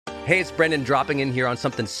Hey, it's Brendon dropping in here on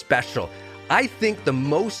something special. I think the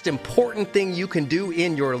most important thing you can do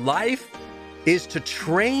in your life is to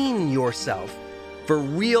train yourself for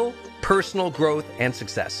real personal growth and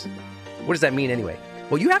success. What does that mean anyway?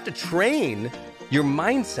 Well, you have to train your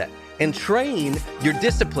mindset and train your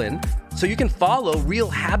discipline so you can follow real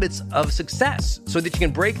habits of success, so that you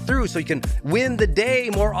can break through, so you can win the day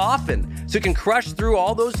more often, so you can crush through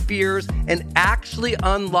all those fears and actually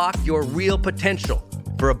unlock your real potential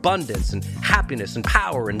for abundance and happiness and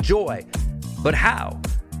power and joy. But how?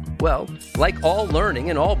 Well, like all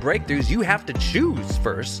learning and all breakthroughs, you have to choose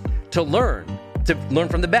first to learn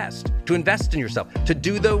from the best, to invest in yourself, to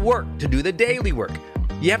do the work, to do the daily work.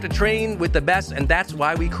 You have to train with the best, and that's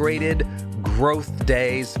why we created Growth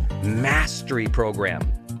Day's Mastery Program.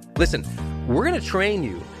 Listen, we're going to train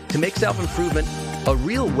you to make self-improvement a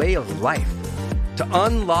real way of life, to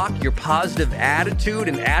unlock your positive attitude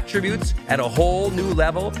and attributes at a whole new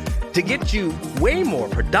level, to get you way more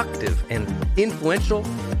productive and influential,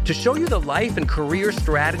 to show you the life and career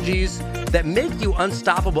strategies that make you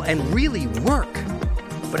unstoppable and really work.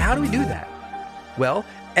 But how do we do that? Well,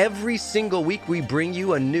 every single week we bring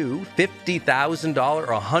you a new $50,000 or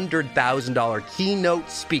 $100,000 keynote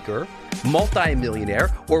speaker, multimillionaire,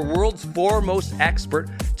 or world's foremost expert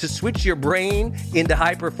to switch your brain into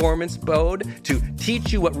high performance mode, to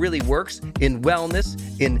teach you what really works in wellness,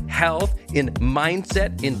 in health, in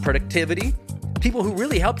mindset, in productivity. People who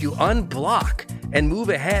really help you unblock and move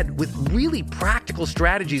ahead with really practical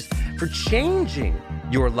strategies for changing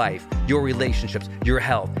your life, your relationships, your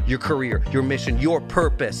health, your career, your mission, your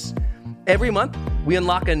purpose. Every month, we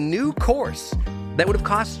unlock a new course that would have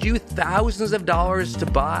cost you thousands of dollars to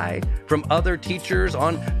buy from other teachers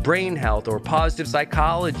on brain health or positive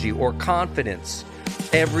psychology or confidence.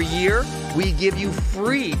 Every year, we give you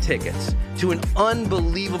free tickets to an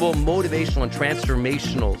unbelievable motivational and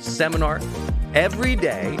transformational seminar. Every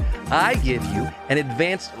day, I give you an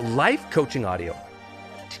advanced life coaching audio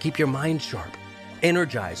to keep your mind sharp,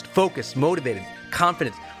 energized, focused, motivated,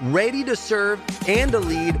 confident, ready to serve and to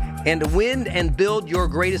lead and to win and build your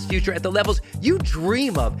greatest future at the levels you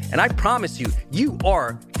dream of. And I promise you, you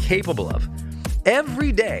are capable of.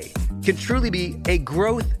 Every day can truly be a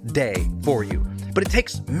growth day for you. But it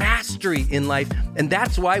takes mastery in life, and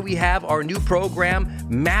that's why we have our new program,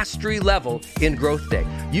 Mastery Level in Growth Day.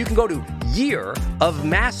 You can go to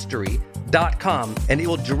yearofmastery.com, and it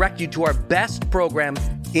will direct you to our best program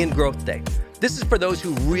in Growth Day. This is for those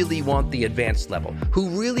who really want the advanced level, who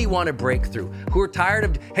really want to break through, who are tired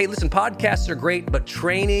of, hey, listen, podcasts are great, but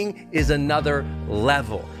training is another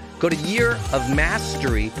level. Go to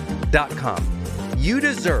yearofmastery.com. You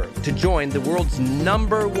deserve to join the world's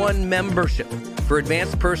 #1 membership for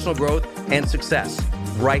advanced personal growth and success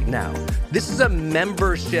right now. This is a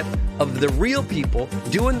membership of the real people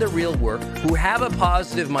doing the real work, who have a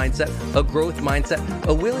positive mindset, a growth mindset,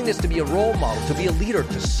 a willingness to be a role model, to be a leader,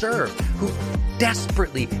 to serve, who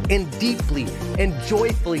desperately and deeply and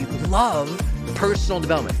joyfully love personal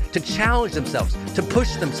development, to challenge themselves, to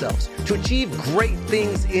push themselves, to achieve great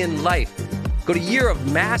things in life. Go to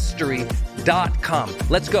yearofmastery.com.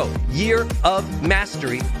 Let's go.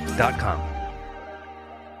 yearofmastery.com.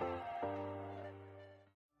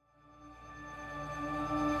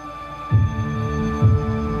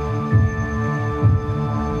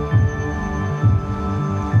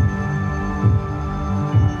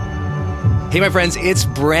 Hey, my friends, it's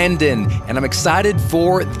Brendon, and I'm excited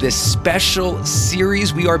for this special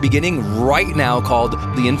series we are beginning right now called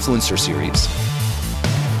the Influencer Series.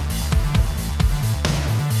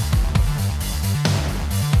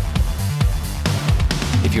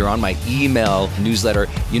 If you're on my email newsletter,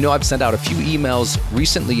 you know I've sent out a few emails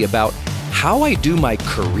recently about how I do my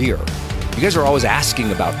career. You guys are always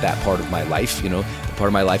asking about that part of my life, the part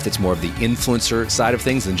of my life that's more of the influencer side of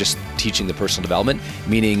things than just teaching the personal development,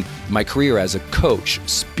 meaning my career as a coach,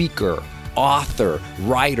 speaker, author,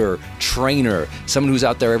 writer, trainer, someone who's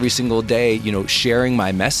out there every single day, sharing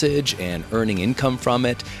my message and earning income from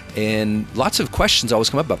it. And lots of questions always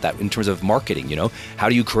come up about that in terms of marketing. How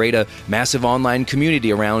do you create a massive online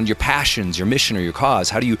community around your passions, your mission, or your cause?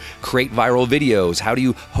 How do you create viral videos? How do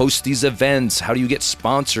you host these events? How do you get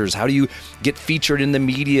sponsors? How do you get featured in the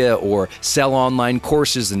media or sell online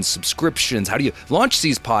courses and subscriptions? How do you launch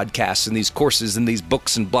these podcasts and these courses and these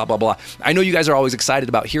books and blah, blah, blah? I know you guys are always excited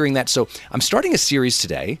about hearing that. So I'm starting a series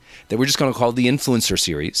today that we're just going to call the Influencer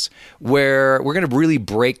Series, where we're going to really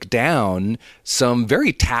break down some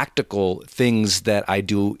very tactical things that I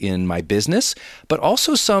do in my business, but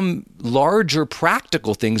also some larger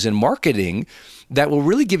practical things in marketing that will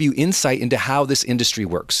really give you insight into how this industry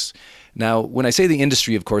works. Now, when I say the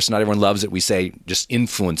industry, of course, not everyone loves it. We say just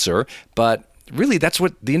influencer, but really that's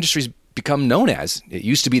what the industry's become known as. It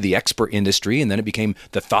used to be the expert industry, and then it became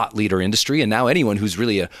the thought leader industry. And now anyone who's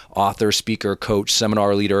really an author, speaker, coach,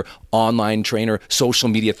 seminar leader, online trainer, social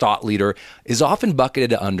media thought leader is often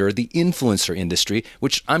bucketed under the influencer industry,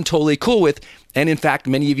 which I'm totally cool with. And in fact,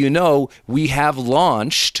 many of you know we have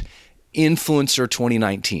launched Influencer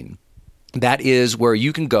 2019. That is where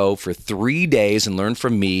you can go for 3 days and learn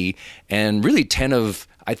from me and really 10 of,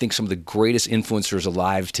 I think, some of the greatest influencers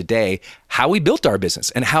alive today, how we built our business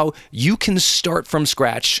and how you can start from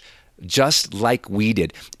scratch just like we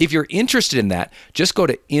did. If you're interested in that, just go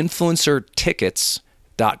to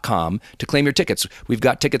influencertickets.com to claim your tickets. We've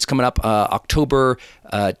got tickets coming up October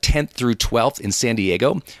 10th through 12th in San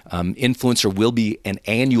Diego. Influencer will be an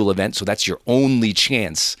annual event, so that's your only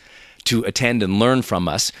chance to attend and learn from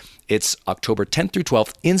us. It's October 10th through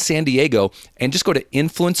 12th in San Diego, and just go to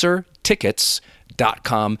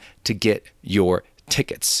influencertickets.com to get your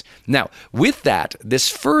tickets. Now, with that, this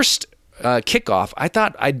first kickoff, I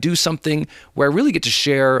thought I'd do something where I really get to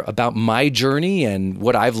share about my journey and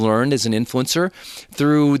what I've learned as an influencer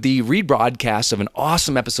through the rebroadcast of an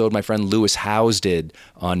awesome episode my friend Lewis Howes did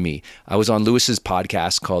on me. I was on Lewis's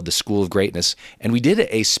podcast called The School of Greatness, and we did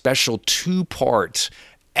a special 2-part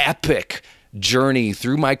epic journey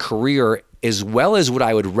through my career, as well as what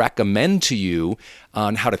I would recommend to you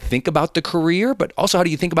on how to think about the career, but also how do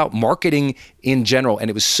you think about marketing in general. And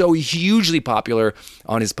it was so hugely popular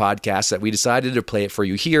on his podcast that we decided to play it for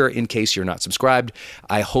you here in case you're not subscribed.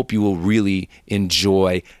 I hope you will really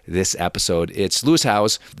enjoy this episode. It's Lewis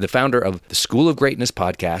Howes, the founder of the School of Greatness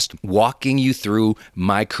podcast, walking you through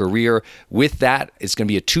my career. With that, it's going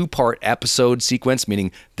to be a 2-part episode sequence,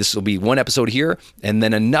 meaning this will be one episode here and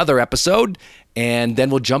then another episode. And then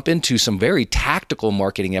we'll jump into some very tactical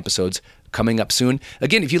marketing episodes coming up soon.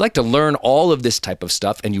 Again, if you'd like to learn all of this type of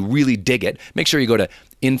stuff and you really dig it, make sure you go to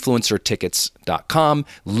influencertickets.com.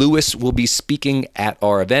 Lewis will be speaking at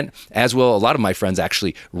our event, as will a lot of my friends,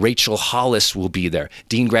 actually. Rachel Hollis will be there.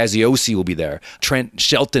 Dean Graziosi will be there. Trent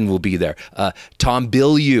Shelton will be there. Tom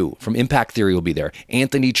Bilyeu from Impact Theory will be there.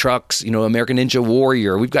 Anthony Trucks, American Ninja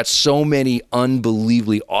Warrior. We've got so many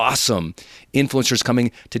unbelievably awesome influencers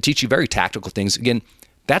coming to teach you very tactical things. Again,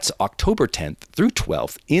 that's October 10th through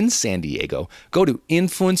 12th in San Diego. Go to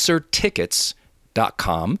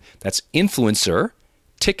influencertickets.com. That's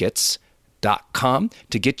influencertickets.com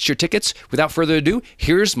to get your tickets. Without further ado,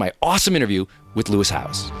 here's my awesome interview with Lewis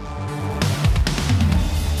Howes.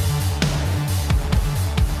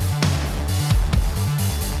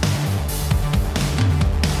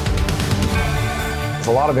 There's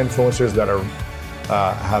a lot of influencers that are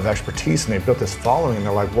have expertise and they built this following and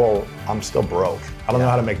they're like, well, I'm still broke. I don't know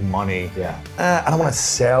how to make money. I don't want to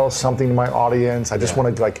sell something to my audience. I just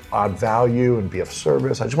want to add value and be of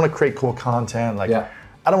service. I just want to create cool content. I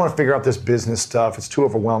don't want to figure out this business stuff. It's too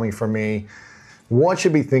overwhelming for me. What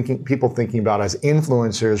should be people thinking about as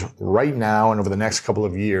influencers right now and over the next couple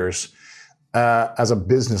of years as a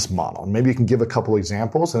business model? Maybe you can give a couple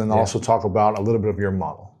examples and then also talk about a little bit of your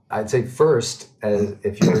model. I'd say first,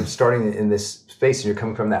 if you're starting in this space and you're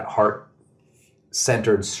coming from that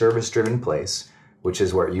heart-centered, service-driven place, which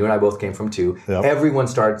is where you and I both came from too, everyone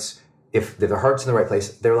starts, if their heart's in the right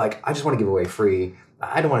place, they're like, I just want to give away free.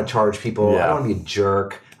 I don't want to charge people. I don't want to be a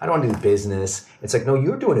jerk. I don't want to do business. It's like, no,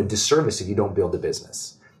 you're doing a disservice if you don't build a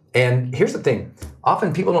business. And here's the thing.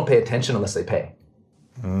 Often people don't pay attention unless they pay.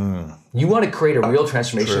 You want to create a real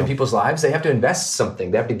transformation in people's lives, they have to invest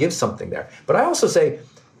something. They have to give something there. But I also say,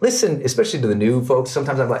 listen, especially to the new folks,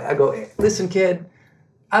 sometimes I go, hey, listen, kid,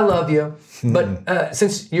 I love you, but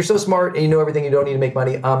since you're so smart and you know everything, you don't need to make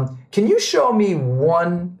money, can you show me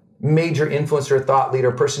one major influencer, thought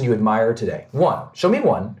leader, person you admire today? One. Show me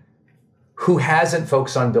one who hasn't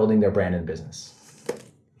focused on building their brand and business.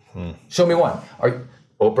 Show me one.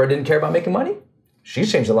 Oprah didn't care about making money?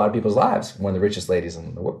 She's changed a lot of people's lives, one of the richest ladies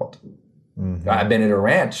in the world. I've been at a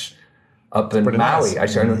ranch up in Maui.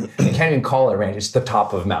 Nice. You can't even call it a ranch. It's the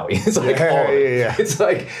top of Maui. It's like It's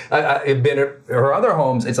like I've been at her other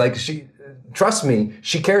homes. It's like trust me,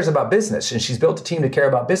 she cares about business, and she's built a team to care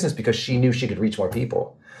about business because she knew she could reach more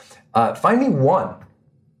people. Find me one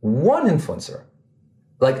influencer,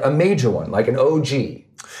 like a major one, like an OG.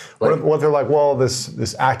 What they're like, well, this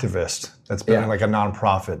activist that's been like a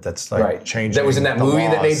nonprofit that's changing. That was in that movie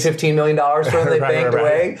that made $15 million for them, they banked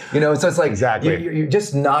away. So it's like you're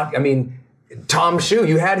just not. I mean, Tom Shoe,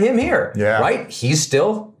 you had him here, right? He's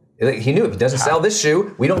still. He knew if he doesn't sell this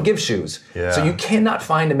shoe, we don't give shoes. So you cannot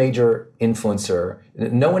find a major influencer.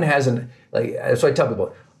 No one has that's what I tell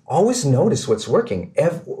people. always notice what's working.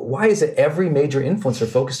 Why is it every major influencer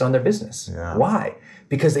focused on their business? Yeah. Why?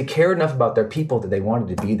 Because they cared enough about their people that they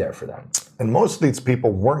wanted to be there for them. And most of these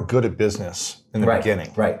people weren't good at business in the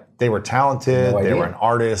beginning. Right. They were talented, they were an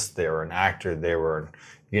artist, they were an actor, they were,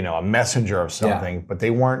 a messenger of something, but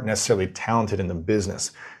they weren't necessarily talented in the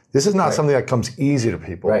business. This is not something that comes easy to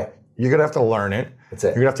people. Right. You're gonna have to learn it. That's it.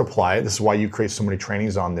 You're gonna have to apply it. This is why you create so many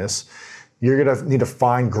trainings on this. You're gonna need to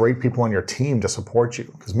find great people on your team to support you.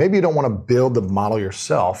 Because maybe you don't want to build the model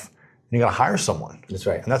yourself. You gotta hire someone. That's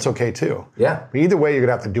right. And that's okay too. Yeah. But either way, you're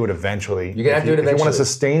gonna have to do it eventually. You're gonna have to do it eventually. If you want to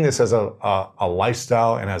sustain this as a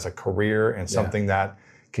lifestyle and as a career and something that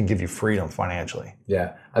can give you freedom financially.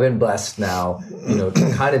 Yeah. I've been blessed now,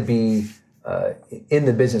 to kind of be in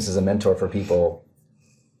the business as a mentor for people.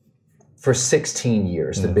 For 16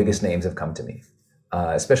 years, the biggest names have come to me,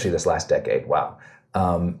 especially this last decade. Wow.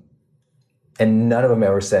 And none of them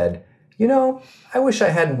ever said, I wish I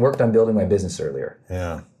hadn't worked on building my business earlier.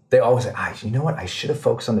 Yeah. They always say, you know what? I should have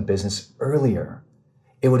focused on the business earlier.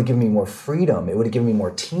 It would have given me more freedom. It would have given me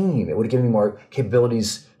more team. It would have given me more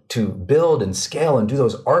capabilities to build and scale and do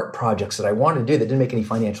those art projects that I wanted to do that didn't make any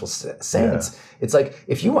financial sense. Yeah. It's like,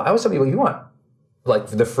 I always tell people, you want like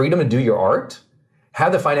the freedom to do your art,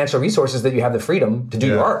 have the financial resources that you have the freedom to do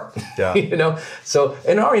your art. Yeah. So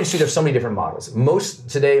in our industry, there's so many different models. Most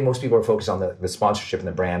people are focused on the sponsorship and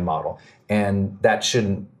the brand model, and that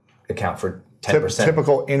shouldn't account for 10%.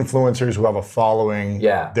 Typical influencers who have a following,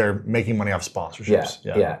 they're making money off sponsorships.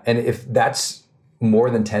 Yeah. And if that's more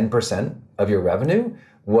than 10% of your revenue,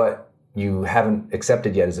 what you haven't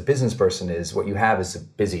accepted yet as a business person is what you have is a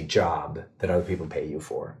busy job that other people pay you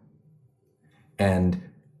for. And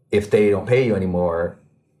if they don't pay you anymore,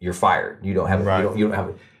 you're fired. You don't have.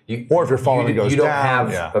 Or if your following goes down, you don't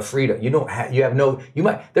have a freedom.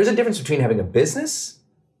 There's a difference between having a business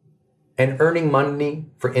and earning money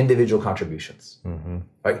for individual contributions. Mm-hmm.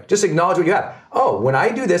 Right? Just acknowledge what you have. Oh, when I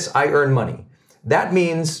do this, I earn money. That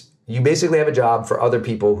means you basically have a job for other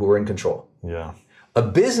people who are in control. Yeah. A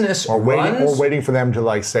business waiting for them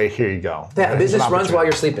to say, here you go. Yeah, a business runs while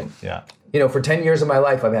you're sleeping. Yeah. For 10 years of my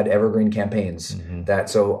life, I've had evergreen campaigns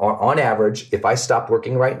so on average, if I stop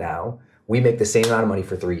working right now, we make the same amount of money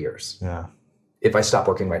for 3 years. Yeah. If I stop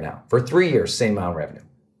working right now. For 3 years, same amount of revenue.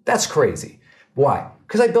 That's crazy. Why?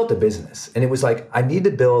 Because I built a business, and it was like, I need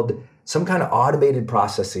to build some kind of automated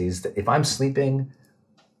processes that if I'm sleeping,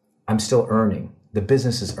 I'm still earning. The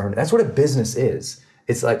business is earning. That's what a business is.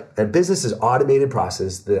 It's like a business is automated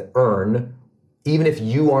process that earn even if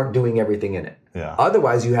you aren't doing everything in it. Yeah.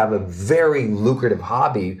 Otherwise, you have a very lucrative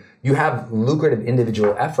hobby. You have lucrative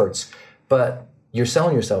individual efforts, but you're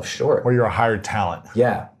selling yourself short. Or you're a hired talent.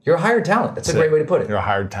 Yeah. You're a hired talent. That's a great way to put it. You're a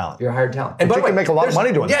hired talent. You're a hired talent. And by the way, you can make a lot of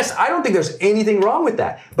money doing that. Yes, I don't think there's anything wrong with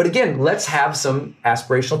that. But again, let's have some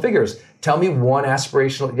aspirational figures. Tell me one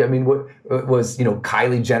aspirational, what was,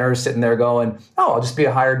 Kylie Jenner sitting there going, oh, I'll just be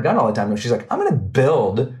a hired gun all the time. No, she's like, I'm going to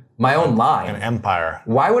build my own line. An empire.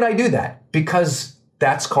 Why would I do that? Because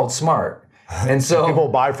that's called smart. And so people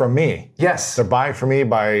buy from me. Yes. They're buying from me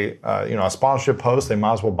by a sponsorship post. They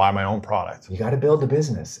might as well buy my own product. You got to build a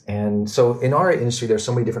business. And so in our industry, there's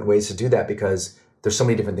so many different ways to do that because there's so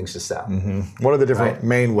many different things to sell. Mm-hmm. What are the different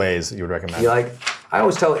main ways that you would recommend? I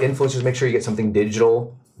always tell influencers, make sure you get something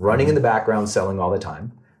digital running in the background, selling all the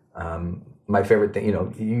time. My favorite thing,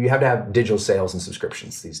 you have to have digital sales and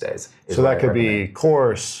subscriptions these days. So that could be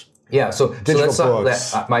course. Yeah, so digital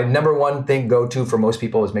books. My number one thing go-to for most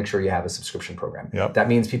people is make sure you have a subscription program. Yep. That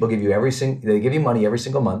means people give you they give you money every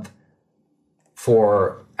single month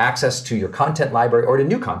for access to your content library or to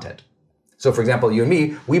new content. So for example, you and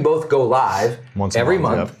me, we both go live every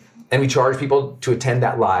month. And we charge people to attend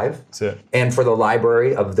that live. That's it. And for the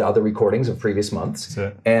library of the other recordings of previous months.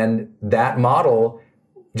 That's it. And that model,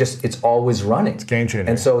 it's always running. It's game changing.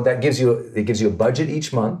 And so that gives you a budget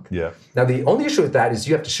each month. Yeah. Now the only issue with that is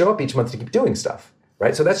you have to show up each month to keep doing stuff,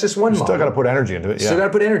 right? So that's just one model. Still got to put energy into it. Yeah. Still got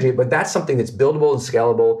to put energy, but that's something that's buildable and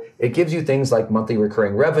scalable. It gives you things like monthly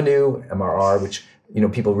recurring revenue, MRR, which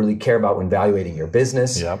people really care about when evaluating your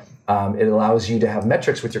business. Yep. It allows you to have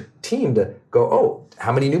metrics with your team to go, oh,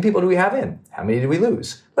 how many new people do we have in? How many did we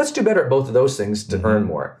lose? Let's do better at both of those things to earn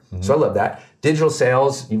more. Mm-hmm. So I love that. Digital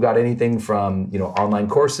sales, you've got anything from online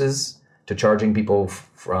courses to charging people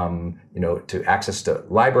from to access to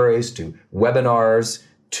libraries, to webinars,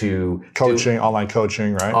 to coaching, online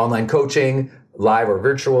coaching, right? Online coaching, live or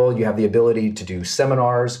virtual. You have the ability to do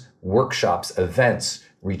seminars, workshops, events,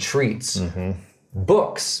 retreats,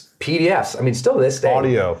 books, PDFs. I mean, still to this day.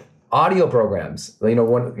 Audio programs. I don't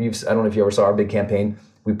know if you ever saw our big campaign.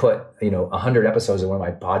 we put 100 episodes in one of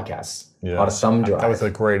my podcasts on a thumb drive. That was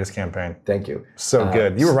the greatest campaign. Thank you. So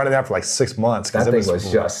good. You were running that for like 6 months. That thing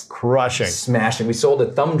was just crushing, smashing. We sold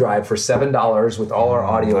a thumb drive for $7 with all our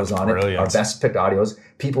audios on it, our best picked audios.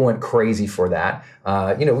 People went crazy for that.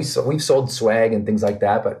 We've sold swag and things like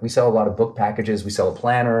that, but we sell a lot of book packages. We sell a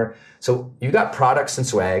planner. So you've got products and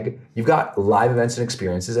swag, you've got live events and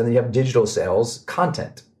experiences, and then you have digital sales,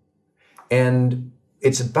 content. And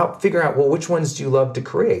it's about figuring out, well, which ones do you love to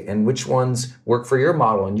create and which ones work for your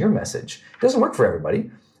model and your message. It doesn't work for everybody.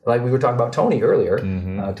 Like we were talking about Tony earlier,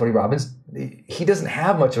 Tony Robbins, he doesn't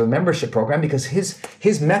have much of a membership program because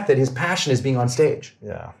his method, his passion is being on stage.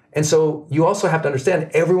 Yeah. And so you also have to understand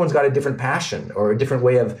everyone's got a different passion or a different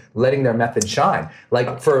way of letting their method shine.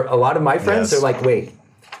 Like for a lot of my friends, they're like, wait,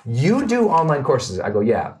 you do online courses? I go,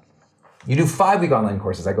 yeah. You do 5-week online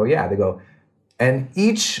courses? I go, yeah. They go, and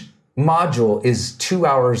each module is 2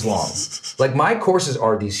 hours long. Like my courses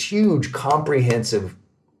are these huge, comprehensive,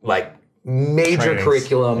 like major Trainings.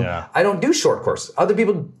 Curriculum. Yeah. I don't do short courses. Other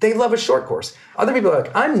people, they love a short course. Other people are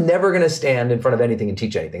like, I'm never going to stand in front of anything and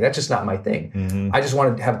teach anything. That's just not my thing. I just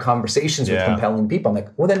want to have conversations with compelling people. I'm like,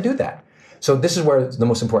 well, then do that. So this is where the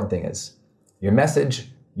most important thing is. Your message,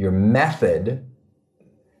 your method,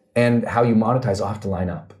 and how you monetize all have to line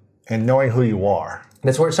up. And knowing who you are.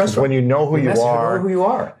 That's where it starts from. When you know who you are. Know who you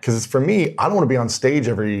are. Because for me, I don't want to be on stage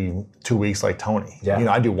every 2 weeks like Tony.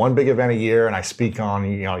 Yeah. I do one big event a year and I speak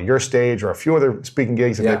on your stage or a few other speaking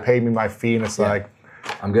gigs if they pay me my fee, and it's like,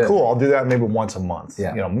 I'm good. Cool, I'll do that maybe once a month.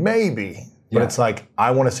 Yeah. Maybe. But it's like,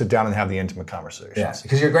 I want to sit down and have the intimate conversations. Yeah,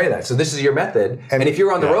 because you're great at that. So this is your method. And if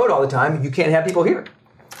you're on the road all the time, you can't have people here.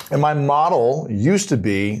 And my model used to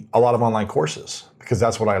be a lot of online courses, because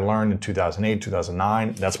that's what I learned in 2008,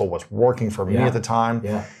 2009. That's what was working for me at the time.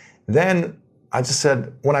 Yeah. Then I just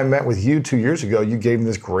said, when I met with you 2 years ago, you gave me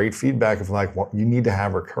this great feedback of like, well, you need to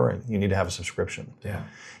have recurring. You need to have a subscription. Yeah.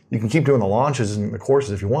 You can keep doing the launches and the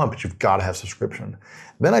courses if you want, but you've got to have subscription.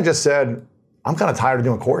 Then I just said, I'm kind of tired of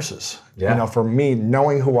doing courses. Yeah. For me,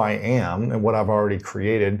 knowing who I am and what I've already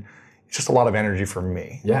created, it's just a lot of energy for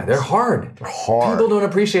me. Yeah, they're hard. They're hard. People don't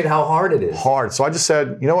appreciate how hard it is. Hard. So I just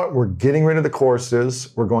said, you know what? We're getting rid of the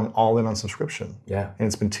courses. We're going all in on subscription. Yeah. And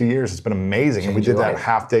it's been 2 years. It's been amazing. And we did that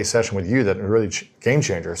half-day session with you that was really game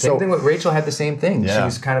changer. Same thing with Rachel had the same thing. Yeah. She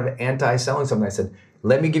was kind of anti-selling something. I said,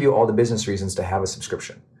 let me give you all the business reasons to have a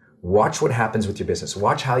subscription. Watch what happens with your business.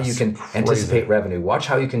 Watch how you can anticipate revenue. Watch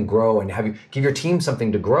how you can grow and give your team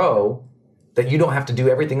something to grow that you don't have to do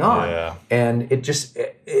everything on. Yeah. And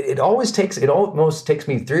it almost takes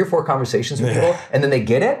me 3 or 4 conversations with people, and then they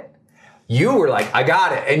get it. You were like, I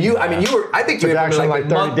got it. And I think you were actually like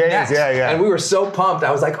 30 days. Next. Yeah. And we were so pumped.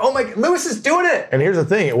 I was like, oh my, Lewis is doing it. And here's the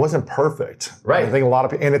thing, it wasn't perfect. Right. I think a lot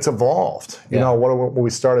of people, and it's evolved. What we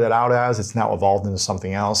started it out as, it's now evolved into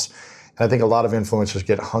something else. And I think a lot of influencers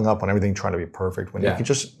get hung up on everything trying to be perfect when you can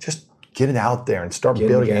just get it out there and start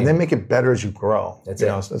building it, and then make it better as you grow. That's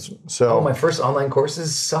it. So my first online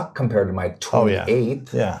courses suck compared to my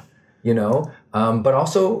 28th. Yeah. But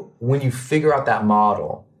also when you figure out that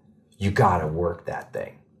model, you gotta work that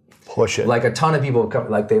thing. Push it. Like a ton of people come,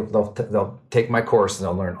 like they'll take my course and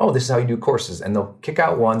they'll learn, oh, this is how you do courses, and they'll kick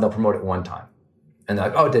out one, they'll promote it one time, and they're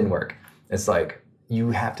like, oh, it didn't work. It's like,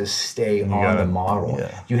 you have to stay on the model.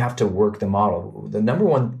 Yeah. You have to work the model. The number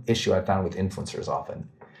one issue I found with influencers often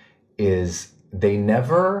is they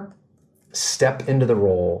never step into the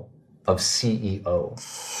role of CEO.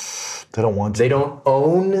 They don't want to. They don't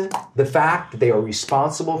own the fact that they are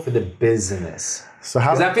responsible for the business. So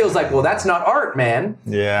how? Because that feels like, well, that's not art, man.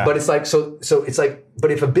 Yeah. But it's like, so it's like,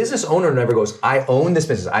 but if a business owner never goes, I own this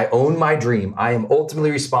business, I own my dream, I am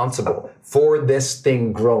ultimately responsible for this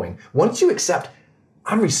thing growing. Once you accept,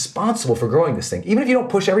 I'm responsible for growing this thing. Even if you don't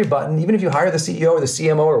push every button, even if you hire the CEO or the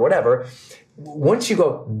CMO or whatever, once you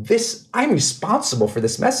go, I'm responsible for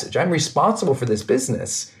this message. I'm responsible for this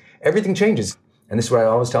business. Everything changes. And this is what I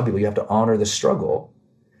always tell people, you have to honor the struggle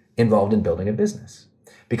involved in building a business.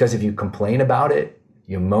 Because if you complain about it,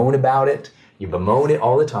 you moan about it, you bemoan it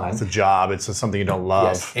all the time. It's a job. It's something you don't love.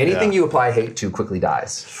 Yes. Anything you apply hate to quickly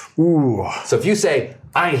dies. Ooh. So if you say,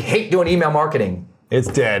 I hate doing email marketing, it's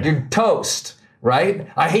dead. You're toast. Right?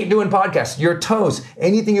 I hate doing podcasts. You're toast.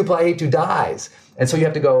 Anything you apply hate to dies. And so you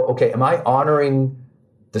have to go, okay, am I honoring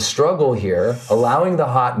the struggle here, allowing the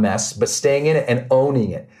hot mess, but staying in it and owning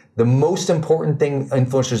it? The most important thing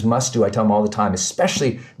influencers must do, I tell them all the time,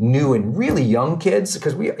 especially new and really young kids,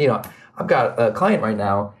 because I've got a client right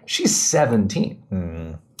now, she's 17.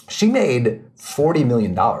 Mm. She made $40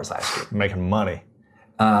 million last year. Making money.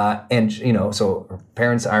 And so her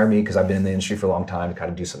parents hire me because I've been in the industry for a long time to kind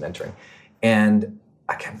of do some mentoring. And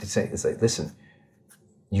I kept saying, it's like, listen,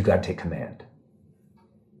 you got to take command.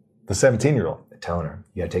 The 17-year-old. Telling her,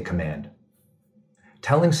 you got to take command.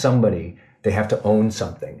 Telling somebody they have to own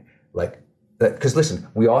something. Like, because listen,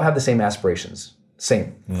 we all have the same aspirations.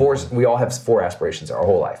 Same. We all have 4 aspirations our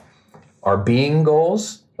whole life. Our being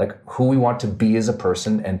goals, like who we want to be as a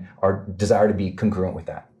person and our desire to be congruent with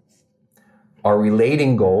that. Our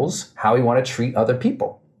relating goals, how we want to treat other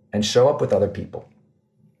people and show up with other people.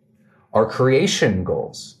 Our creation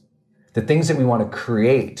goals, the things that we want to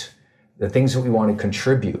create, the things that we want to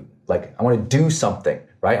contribute. Like, I want to do something,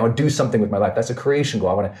 right? I want to do something with my life. That's a creation goal.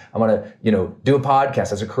 I want to, do a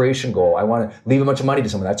podcast. That's a creation goal. I want to leave a bunch of money to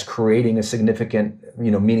someone. That's creating a significant,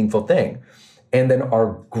 meaningful thing. And then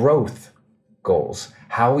our growth goals,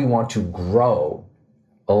 how we want to grow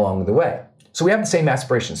along the way. So we have the same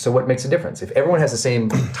aspirations. So what makes a difference? If everyone has the same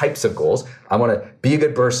types of goals, I want to be a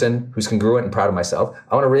good person who's congruent and proud of myself.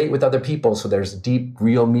 I want to relate with other people so there's deep,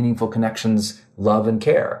 real, meaningful connections, love, and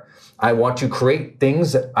care. I want to create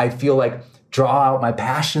things that I feel like draw out my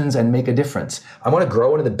passions and make a difference. I want to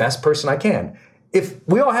grow into the best person I can. If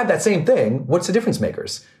we all have that same thing, what's the difference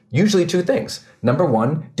makers? Usually 2 things. Number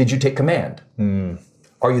 1, did you take command?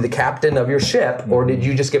 Are you the captain of your ship, or did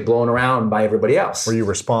you just get blown around by everybody else? Were you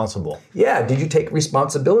responsible? Yeah, did you take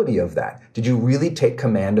responsibility of that? Did you really take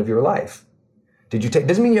command of your life?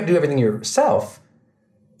 Doesn't mean you have to do everything yourself.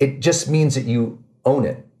 It just means that you own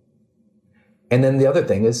it. And then the other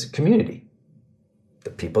thing is community. The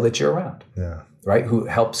people that you're around. Yeah. Right? Who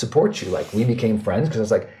help support you. Like, we became friends because I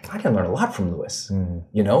was like, I can learn a lot from Lewis. And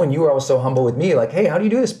you were always so humble with me, like, hey, how do you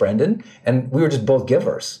do this, Brendon? And we were just both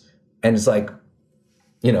givers. And it's like,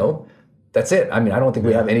 that's it. I mean, I don't think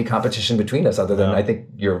we have any competition between us other than I think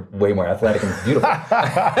you're way more athletic and beautiful.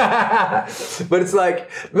 but it's like,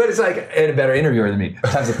 and a better interviewer than me,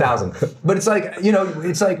 times 1,000. But it's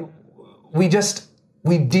like,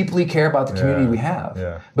 we deeply care about the community we have.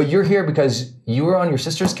 Yeah. But you're here because you were on your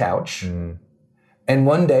sister's couch and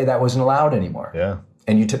one day that wasn't allowed anymore. Yeah.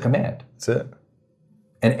 And you took command. That's it.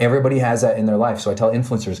 And everybody has that in their life. So I tell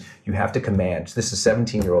influencers, you have to command. This is a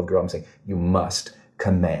 17-year-old girl. I'm saying, you must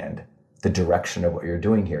command the direction of what you're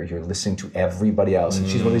doing here. You're listening to everybody else. And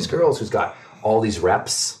she's one of these girls who's got all these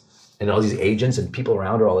reps and all these agents and people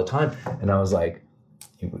around her all the time. And I was like,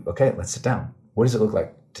 okay, let's sit down. What does it look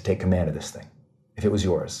like to take command of this thing? If it was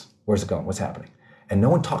yours, where's it going? What's happening? And no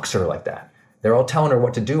one talks to her like that. They're all telling her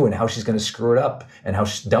what to do and how she's going to screw it up and how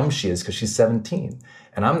dumb she is because she's 17.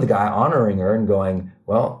 And I'm the guy honoring her and going,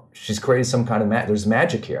 well, she's created some kind of there's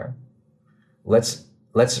magic here. Let's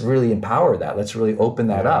really empower that. Let's really open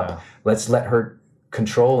that up. Let's let her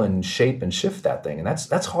control and shape and shift that thing. And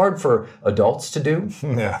that's hard for adults to do.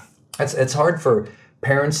 Yeah. It's hard for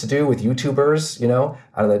parents to do with YouTubers. Out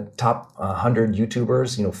of the top 100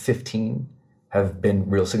 YouTubers, 15 have been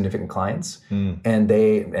real significant clients, and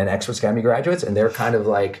Expert Academy graduates, and they're kind of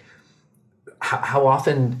like, how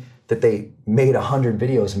often that they made 100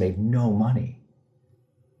 videos and made no money.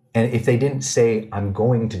 And if they didn't say, I'm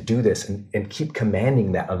going to do this and keep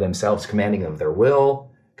commanding that of themselves, commanding of their will,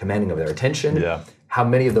 commanding of their attention, how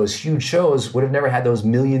many of those huge shows would have never had those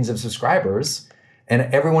millions of subscribers? And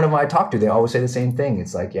every one of them I talk to, they always say the same thing.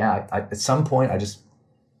 It's like, at some point I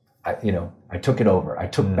took it over. I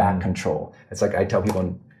took back control. It's like I tell people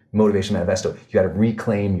in Motivation Manifesto, you got to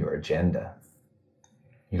reclaim your agenda.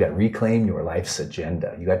 You got to reclaim your life's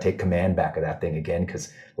agenda. You got to take command back of that thing again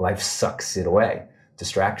because life sucks it away.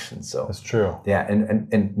 Distractions. So that's true. Yeah, and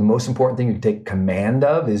the most important thing you can take command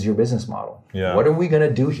of is your business model. Yeah. What are we going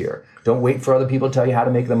to do here? Don't wait for other people to tell you how to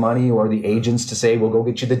make the money or the agents to say, we'll go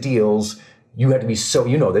get you the deals. You have to be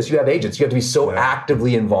you have agents. You have to be so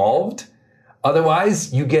actively involved.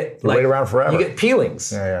 Otherwise, you get wait around forever. You get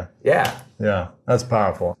peelings. Yeah, that's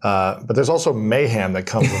powerful. But there's also mayhem that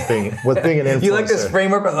comes with being an influencer. You like this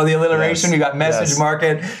framework of the alliteration? Yes. You got message,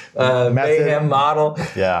 market, mayhem, model.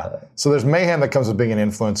 Yeah. So there's mayhem that comes with being an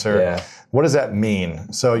influencer. Yeah. What does that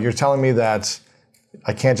mean? So you're telling me that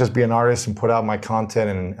I can't just be an artist and put out my content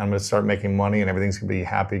and I'm going to start making money and everything's going to be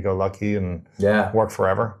happy-go-lucky and work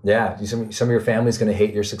forever? Yeah. Some of your family's going to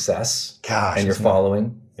hate your success and your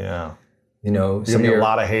following. Yeah. Some of a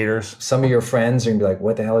lot of haters. Some of your friends are gonna be like,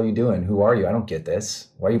 "What the hell are you doing? Who are you? I don't get this.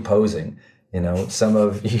 Why are you posing?" Some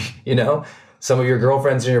of your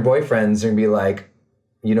girlfriends and your boyfriends are gonna be like,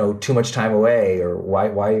 too much time away, or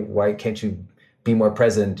why can't you be more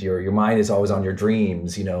present? Your mind is always on your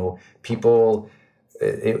dreams. People,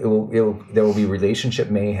 there will be relationship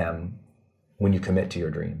mayhem when you commit to your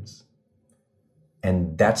dreams,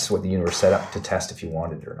 and that's what the universe set up to test if you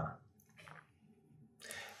wanted it or not.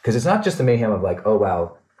 Because it's not just the mayhem of like, oh,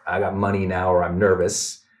 wow, I got money now or I'm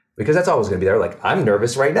nervous. Because that's always going to be there. Like, I'm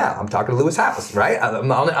nervous right now. I'm talking to Lewis House, right?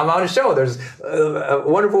 I'm on a show. There's a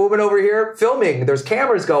wonderful woman over here filming. There's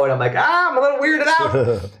cameras going. I'm like, I'm a little weirded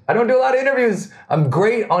out. I don't do a lot of interviews. I'm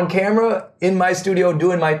great on camera in my studio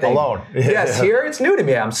doing my thing. Alone. Yes, here it's new to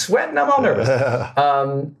me. I'm sweating. I'm all nervous.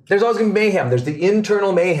 There's always going to be mayhem. There's the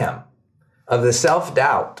internal mayhem of the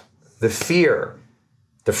self-doubt, the fear,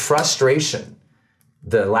 the frustration,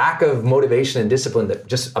 the lack of motivation and discipline that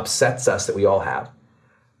just upsets us that we all have.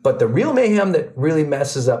 But the real mayhem that really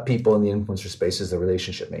messes up people in the influencer space is the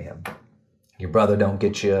relationship mayhem. Your brother don't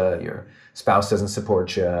get you, your spouse doesn't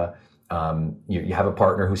support you, you have a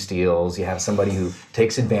partner who steals, you have somebody who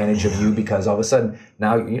takes advantage of you because all of a sudden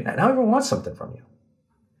now everyone wants something from you.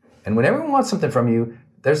 And when everyone wants something from you,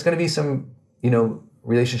 there's going to be some,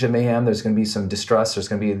 relationship mayhem, there's going to be some distrust, there's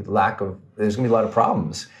going to be there's going to be a lot of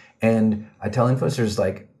problems. And I tell influencers,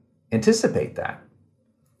 like, anticipate that.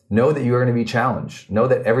 Know that you are going to be challenged. Know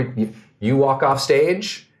that you walk off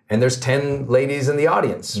stage and there's 10 ladies in the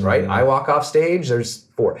audience, right? I walk off stage, there's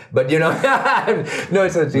 4. But no,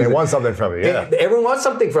 they want something from you, yeah. Everyone wants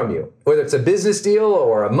something from you, whether it's a business deal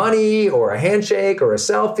or a money or a handshake or a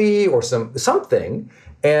selfie or something.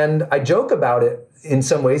 And I joke about it in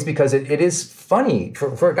some ways because it is funny.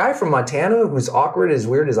 For a guy from Montana who's awkward, as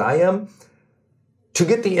weird as I am, to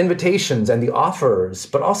get the invitations and the offers,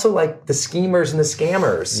 but also like the schemers and the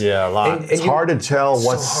scammers. Yeah, a lot. It's hard to tell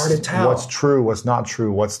what's true, what's not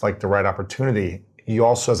true, what's like the right opportunity. You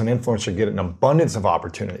also, as an influencer, get an abundance of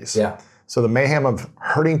opportunities. Yeah. So the mayhem of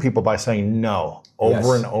hurting people by saying no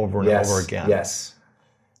over and over and over again. Yes.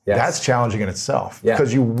 That's challenging in itself. Yeah.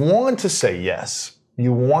 Because you want to say yes.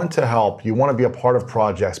 You want to help. You want to be a part of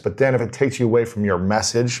projects. But then if it takes you away from your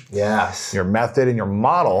message, your method, and your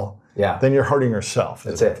model, then you're hurting yourself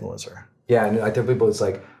as an influencer. Yeah, and I tell people it's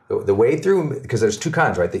like the way through, because there's 2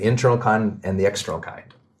 kinds, right? The internal kind and the external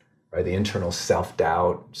kind, right? The internal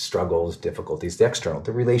self-doubt, struggles, difficulties. The external,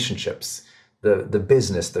 the relationships, the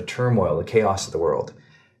business, the turmoil, the chaos of the world.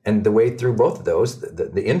 And the way through both of those,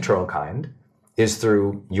 the internal kind, is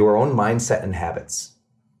through your own mindset and habits.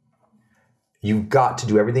 You've got to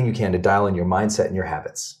do everything you can to dial in your mindset and your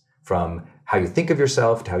habits, from how you think of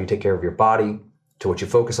yourself to how you take care of your body, to what you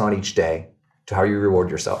focus on each day, to how you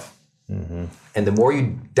reward yourself. Mm-hmm. And the more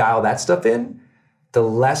you dial that stuff in, the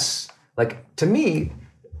less, like, to me,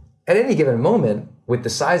 at any given moment, with the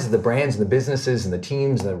size of the brands and the businesses and the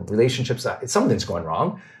teams and the relationships, something's going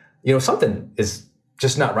wrong. Something is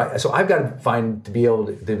just not right. So I've got to find the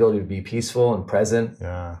ability to be peaceful and present,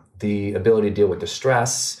 the ability to deal with the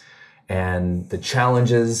stress and the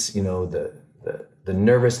challenges, the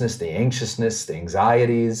nervousness, the anxiousness, the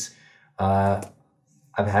anxieties.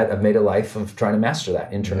 I've made a life of trying to master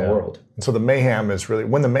that internal world. And so the mayhem is really,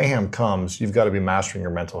 when the mayhem comes, you've got to be mastering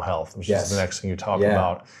your mental health, which is the next thing you talk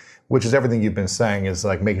about, which is everything you've been saying is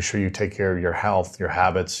like making sure you take care of your health, your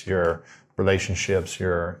habits, your relationships,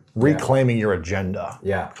 your reclaiming your agenda.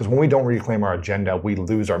 Yeah. Because when we don't reclaim our agenda, we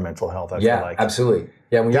lose our mental health, I feel like. Absolutely.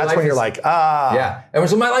 Yeah, that's when you're like, Yeah. And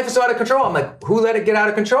so my life is so out of control. I'm like, who let it get out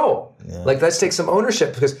of control? Yeah. Like, let's take some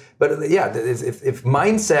ownership. If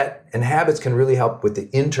mindset and habits can really help with the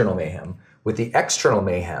internal mayhem, with the external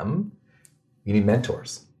mayhem, you need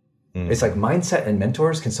mentors. It's like mindset and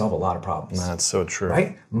mentors can solve a lot of problems. That's so true.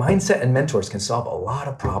 Right? Mindset and mentors can solve a lot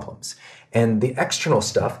of problems. And the external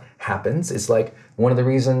stuff happens. It's like one of the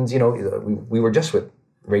reasons, we were just with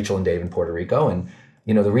Rachel and Dave in Puerto Rico. And,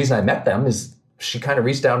 the reason I met them is she kind of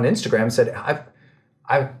reached out on Instagram and said,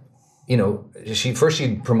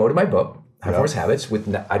 she promoted my book, High Performance Habits,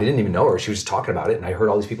 I didn't even know her. She was just talking about it. And I heard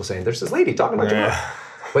all these people saying, there's this lady talking about your book.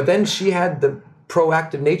 But then she had the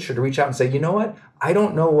proactive nature to reach out and say, you know what? I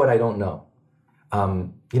don't know what I don't know.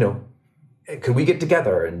 Could we get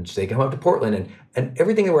together? And they come up to Portland. And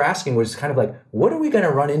everything they were asking was kind of like, what are we going to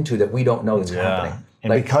run into that we don't know that's happening?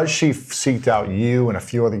 And because she seeked out you and a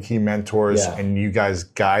few other key mentors, and you guys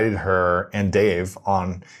guided her and Dave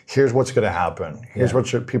on, here's what's going to happen. Here's what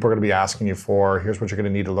people are going to be asking you for. Here's what you're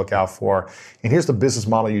going to need to look out for. And here's the business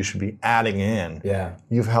model you should be adding in. Yeah.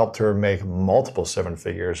 You've helped her make multiple 7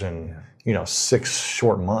 figures in 6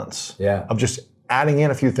 short months of just adding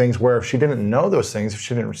in a few things where if she didn't know those things, if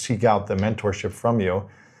she didn't seek out the mentorship from you,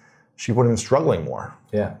 she would have been struggling more.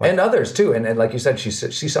 Yeah, and others too. And like you said, she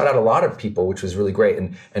sought out a lot of people, which was really great.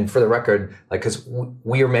 And for the record, because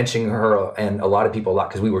we are mentioning her and a lot of people a lot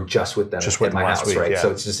because we were just with them at my house, right?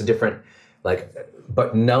 So it's just a different,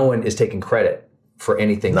 but no one is taking credit for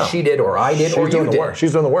anything she did or I did or you did.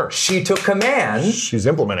 She's doing the work. She took command. She's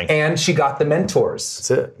implementing. And she got the mentors.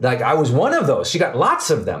 That's it. Like I was one of those. She got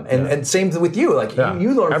lots of them. And same with you. Like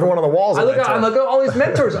you learn. Everyone on the walls. I'm looking at all these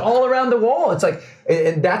mentors all around the wall. It's like,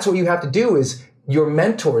 and that's what you have to do is your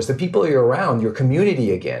mentors, the people you're around, your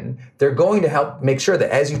community again, they're going to help make sure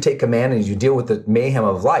that as you take command and as you deal with the mayhem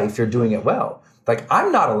of life, you're doing it well. Like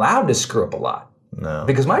I'm not allowed to screw up a lot. No.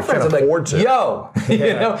 Because my friends are like, yo,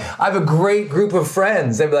 you know, I have a great group of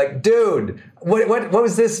friends. They'd be like, dude, what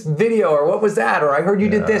was this video or what was that? Or I heard you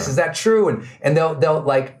did this. Is that true? And they'll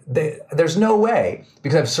like, there's no way,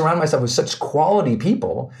 because I've surrounded myself with such quality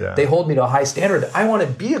people. Yeah. They hold me to a high standard. I want to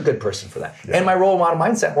be a good person for that. Yeah. And my role model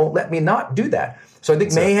mindset won't let me not do that. So I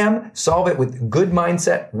think mayhem, solve it with good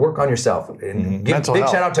mindset, work on yourself. And give a big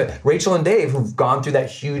shout out to Rachel and Dave who've gone through that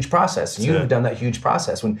huge process. You've done that huge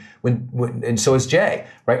process. When and so is Jay,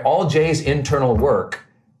 right? All Jay's internal work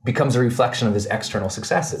becomes a reflection of his external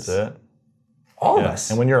successes. That's it. All of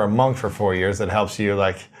us. And when you're a monk for 4 years, it helps you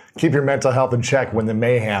like keep your mental health in check when the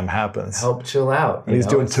mayhem happens. Help chill out. And he's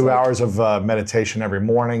doing 2 hours of meditation every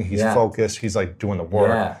morning. He's focused. He's like doing the work.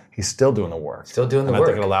 Yeah. He's still doing the work. Still doing the work. I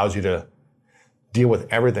think it allows you to deal with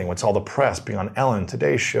everything. What's all the press, being on Ellen,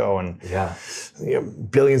 Today's Show, and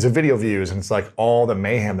billions of video views. And it's like all the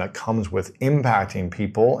mayhem that comes with impacting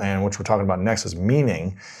people, and which we're talking about next is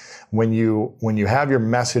meaning. When you have your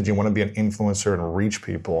message, you want to be an influencer and reach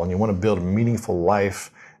people, and you want to build a meaningful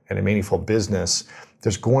life and a meaningful business,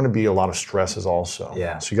 there's going to be a lot of stresses also.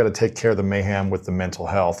 Yeah. So you got to take care of the mayhem with the mental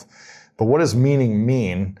health. But what does meaning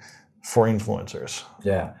mean for influencers?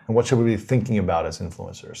 Yeah. And what should we be thinking about as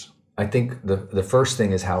influencers? I think the first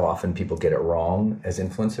thing is how often people get it wrong as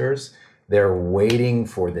influencers. They're waiting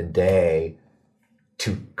for the day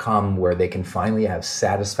to come where they can finally have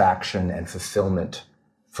satisfaction and fulfillment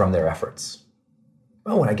from their efforts.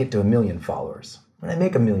 Oh, when I get to 1 million followers, when I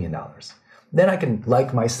make $1 million, then I can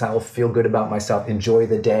like myself, feel good about myself, enjoy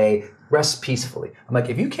the day, rest peacefully. I'm like,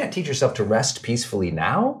 if you can't teach yourself to rest peacefully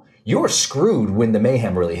now, you're screwed when the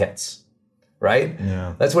mayhem really hits. Right?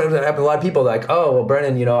 Yeah. That's what happened. A lot of people are like, oh, well,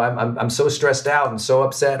 Brendon, you know, I'm so stressed out and so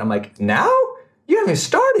upset. I'm like, now? You haven't even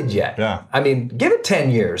started yet. Yeah. I mean, give it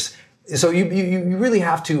 10 years. So you really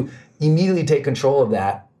have to immediately take control of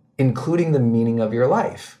that, including the meaning of your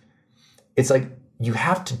life. It's like you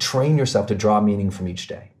have to train yourself to draw meaning from each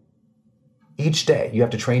day. Each day, you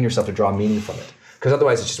have to train yourself to draw meaning from it. Because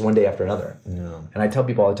otherwise, it's just one day after another. Yeah. And I tell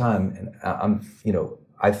people all the time, and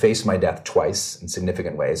I faced my death twice in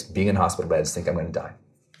significant ways. Being in hospital beds, think I'm going to die.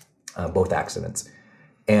 Both accidents.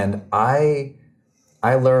 And I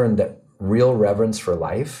learned that real reverence for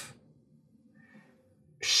life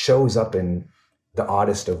shows up in the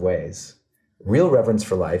oddest of ways. Real reverence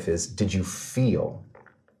for life is, did you feel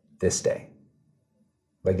this day?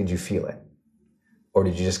 Like, did you feel it? Or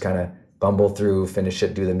did you just kind of bumble through, finish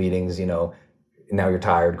it, do the meetings, now you're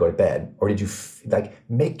tired, go to bed? Or did you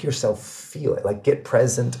make yourself feel it? Like, get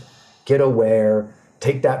present, get aware,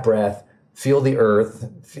 take that breath, feel the earth,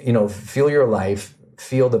 feel your life,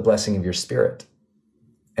 feel the blessing of your spirit.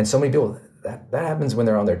 And so many people, that happens when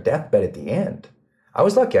they're on their deathbed at the end. I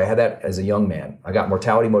was lucky. I had that as a young man. I got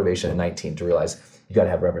mortality motivation at 19 to realize you got to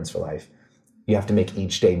have reverence for life. You have to make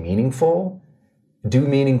each day meaningful, do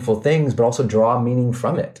meaningful things, but also draw meaning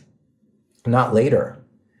from it, not later.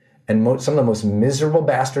 And some of the most miserable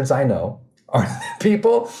bastards I know are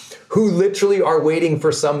people who literally are waiting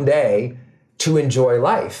for someday to enjoy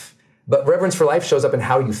life. But reverence for life shows up in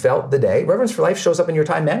how you felt the day. Reverence for life shows up in your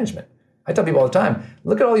time management. I tell people all the time,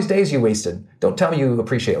 look at all these days you wasted. Don't tell me you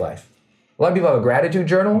appreciate life. A lot of people have a gratitude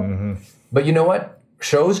journal, but you know what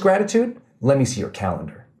shows gratitude? Let me see your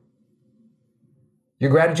calendar. Your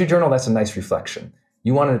gratitude journal, that's a nice reflection.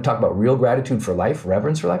 You wanted to talk about real gratitude for life,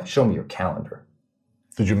 reverence for life? Show me your calendar.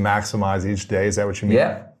 Did you maximize each day? Is that what you mean?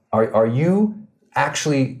 Yeah. Are you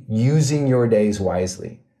actually using your days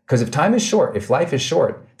wisely? Because if time is short, if life is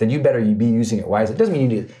short, then you better be using it wisely. It doesn't mean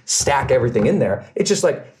you need to stack everything in there. It's just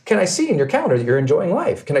like, can I see in your calendar that you're enjoying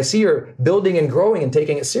life? Can I see you're building and growing and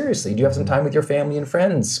taking it seriously? Do you have some time with your family and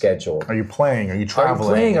friends scheduled? Are you playing? Are you traveling? Are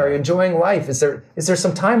you playing? Are you enjoying life? Is there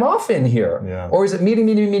some time off in here? Yeah. Or is it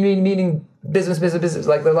meeting, business?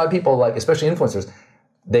 Like a lot of people, like especially influencers,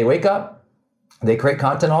 they wake up, they create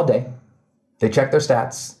content all day, they check their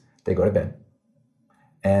stats, they go to bed.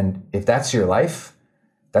 And if that's your life,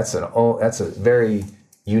 that's a very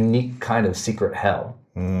unique kind of secret hell.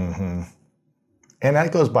 Mm-hmm. And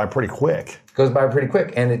that goes by pretty quick. Goes by pretty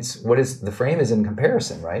quick, and the frame is in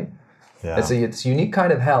comparison, right? Yeah. It's a unique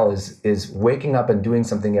kind of hell is waking up and doing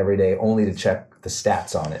something every day only to check the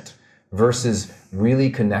stats on it, versus really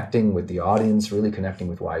connecting with the audience, really connecting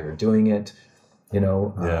with why you're doing it.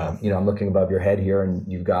 I'm looking above your head here, and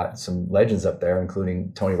you've got some legends up there,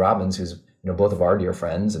 including Tony Robbins, who's both of our dear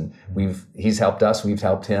friends, and he's helped us, we've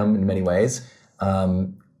helped him in many ways.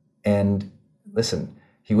 And listen,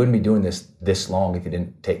 he wouldn't be doing this long if he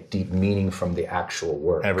didn't take deep meaning from the actual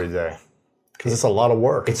work every day. Because it's a lot of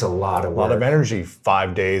work. It's a lot of work. A lot of energy,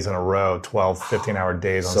 5 days in a row, 12, 15-hour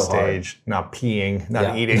days on stage, hard. Not peeing,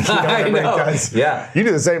 not eating. I know. Does. Yeah. You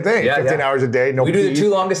do the same thing, 15 hours a day, no We do the 2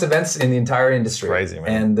 longest events in the entire industry. Crazy,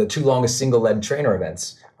 man. And the 2 longest single-led trainer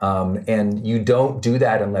events. And you don't do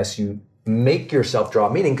that unless you make yourself draw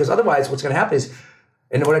meaning, because otherwise what's going to happen is,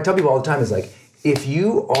 and what I tell people all the time is like, if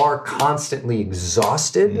you are constantly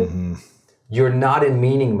exhausted, you're not in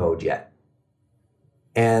meaning mode yet.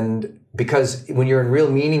 And because when you're in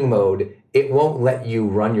real meaning mode, it won't let you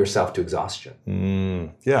run yourself to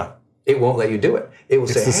exhaustion. Yeah. It won't let you do it. It will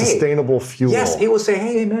say, it's the sustainable fuel. Yes, it will say,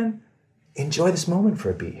 hey, man, enjoy this moment for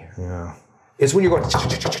a beat here. Yeah. It's when you're going,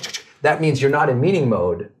 that means you're not in meaning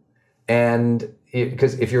mode. And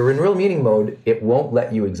because if you're in real meaning mode, it won't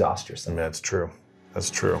let you exhaust yourself. That's true. That's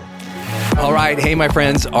true. All right. Hey, my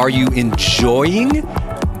friends, are you enjoying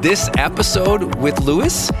this episode with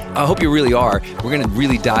Lewis? I hope you really are. We're going to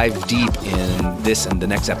really dive deep in this and the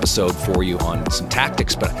next episode for you on some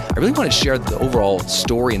tactics, but I really want to share the overall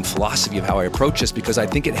story and philosophy of how I approach this, because I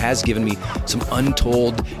think it has given me some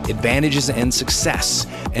untold advantages and success.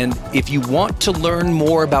 And if you want to learn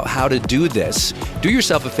more about how to do this, do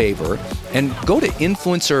yourself a favor and go to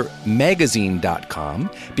influencermagazine.com,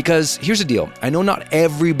 because here's the deal. I know not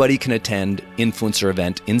everybody can attend Influencer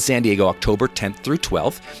event in San Diego, October 10th through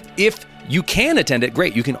 12th. If you can attend it,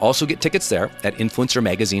 great. You can also get tickets there at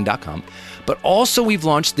influencermagazine.com. But also we've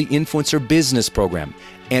launched the Influencer Business Program,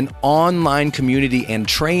 an online community and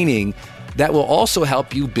training that will also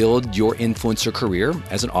help you build your influencer career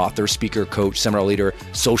as an author, speaker, coach, seminar leader,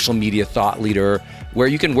 social media thought leader, where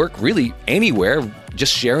you can work really anywhere,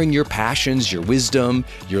 just sharing your passions, your wisdom,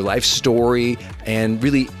 your life story, and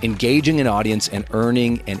really engaging an audience and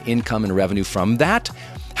earning an income and revenue from that.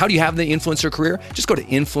 How do you have the influencer career? Just go to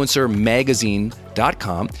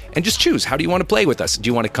influencermagazine.com and just choose, how do you want to play with us? Do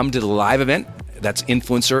you want to come to the live event? That's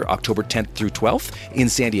Influencer October 10th through 12th in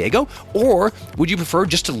San Diego. Or would you prefer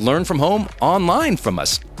just to learn from home online from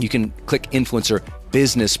us? You can click Influencer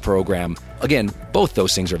Business Program. Again, both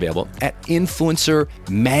those things are available at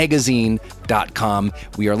influencermagazine.com.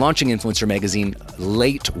 We are launching Influencer Magazine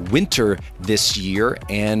late winter this year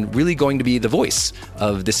and really going to be the voice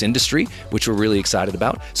of this industry, which we're really excited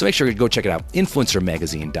about. So make sure to go check it out,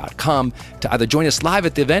 influencermagazine.com, to either join us live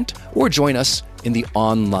at the event or join us in the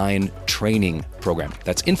online training program.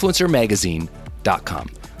 That's influencermagazine.com.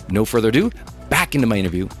 No further ado, back into my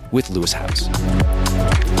interview with Lewis Howes.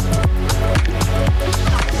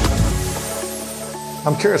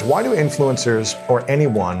 I'm curious, why do influencers or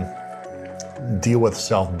anyone deal with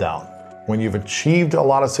self-doubt? When you've achieved a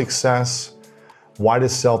lot of success, why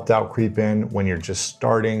does self-doubt creep in? When you're just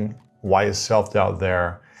starting, why is self-doubt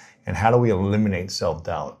there? And how do we eliminate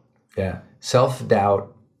self-doubt? Yeah,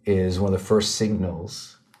 self-doubt is one of the first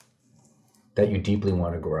signals that you deeply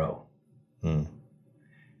want to grow.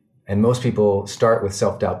 And most people start with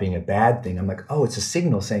self-doubt being a bad thing. I'm like, oh, it's a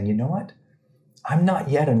signal saying, you know what? I'm not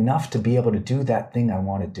yet enough to be able to do that thing I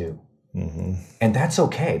want to do. And that's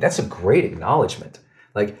okay. That's a great acknowledgement.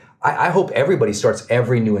 Like, I hope everybody starts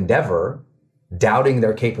every new endeavor doubting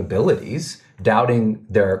their capabilities, doubting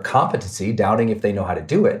their competency, doubting if they know how to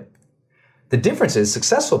do it. The difference is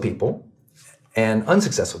successful people and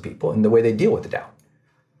unsuccessful people in the way they deal with the doubt.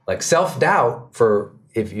 Like self-doubt, for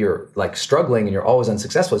if you're like struggling and you're always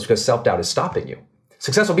unsuccessful, it's because self-doubt is stopping you.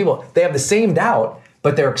 Successful people, they have the same doubt,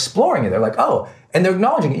 but they're exploring it. They're like, oh, and they're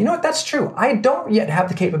acknowledging it. You know what? That's true. I don't yet have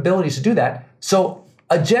the capabilities to do that. So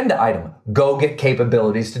agenda item, go get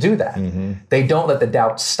capabilities to do that. They don't let the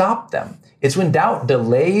doubt stop them. It's when doubt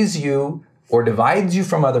delays you or divides you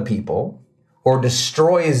from other people or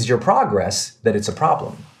destroys your progress that it's a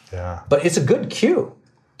problem. Yeah. But it's a good cue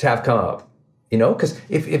to have come up, you know, because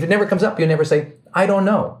if it never comes up, you'll never say, I don't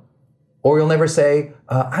know. Or you'll never say,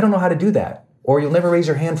 I don't know how to do that. Or you'll never raise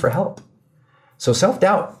your hand for help. So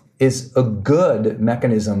self-doubt is a good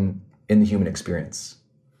mechanism in the human experience.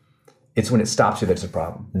 It's when it stops you that it's a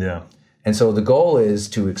problem. Yeah. And so the goal is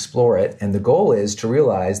to explore it, and the goal is to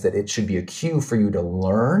realize that it should be a cue for you to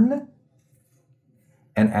learn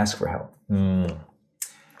and ask for help. And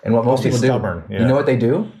what most people do, you know what they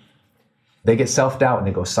do? They get self-doubt and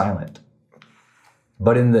they go silent.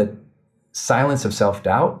 But in the silence of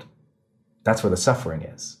self-doubt, that's where the suffering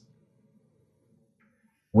is.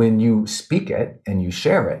 When you speak it and you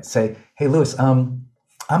share it, say, hey, Lewis,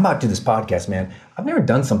 I'm about to do this podcast, man. I've never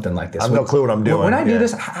done something like this. I have no clue what I'm doing. When I do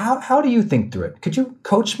this, how do you think through it? Could you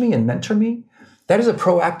coach me and mentor me? That is a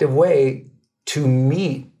proactive way to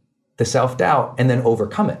meet the self-doubt and then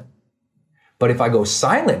overcome it. But if I go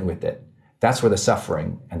silent with it, that's where the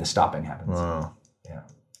suffering and the stopping happens. Wow. Yeah.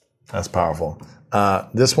 That's powerful.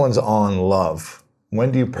 This one's on love.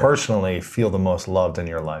 When do you personally feel the most loved in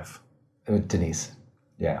your life? With Denise.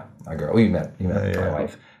 Yeah, my girl. You met my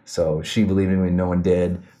wife. So she believed in me when no one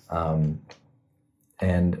did.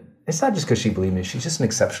 And it's not just because she believed in me. She's just an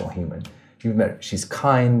exceptional human. You've met her. She's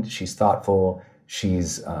kind. She's thoughtful.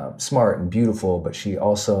 She's smart and beautiful. But she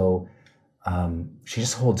also, she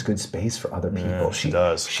just holds good space for other people. Yeah, she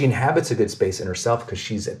does. She inhabits a good space in herself because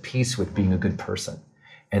she's at peace with being a good person.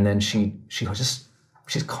 And then she's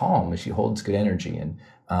calm and she holds good energy. And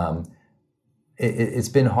it's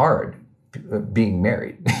been hard being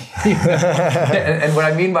married. and what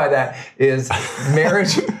I mean by that is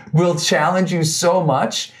marriage will challenge you so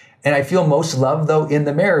much. And I feel most love, though, in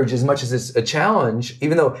the marriage as much as it's a challenge,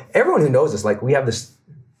 even though everyone who knows us, like we have this,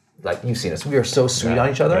 like you've seen us, we are so sweet on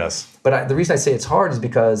each other. Yes. But the reason I say it's hard is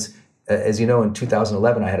because, as you know, in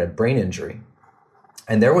 2011, I had a brain injury.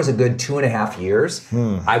 And there was a good 2.5 years,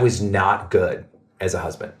 I was not good as a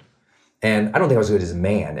husband. And I don't think I was good as a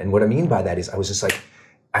man. And what I mean by that is I was just like,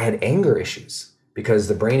 I had anger issues because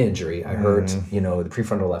the brain injury, I hurt, the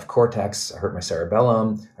prefrontal left cortex, I hurt my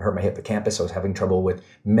cerebellum, I hurt my hippocampus. I was having trouble with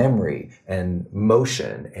memory and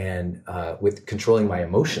motion and with controlling my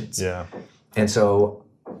emotions. Yeah. And so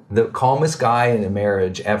the calmest guy in a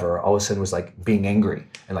marriage ever all of a sudden was like being angry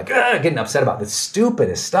and like getting upset about the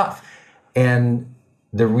stupidest stuff. And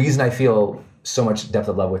the reason I feel so much depth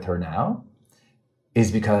of love with her now is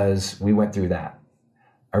because we went through that.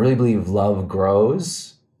 I really believe love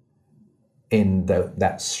grows in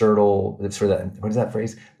that fertile, what is that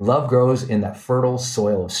phrase? Love grows in that fertile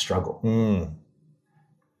soil of struggle.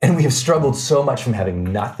 And we have struggled so much from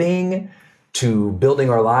having nothing to building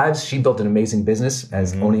our lives. She built an amazing business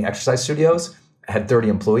as owning exercise studios, had 30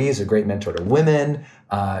 employees, a great mentor to women.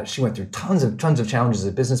 She went through tons of challenges as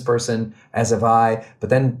a business person, as have I. But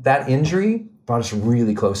then that injury brought us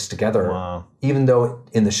really close together. Wow. Even though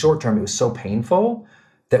in the short term it was so painful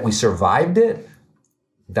that we survived it.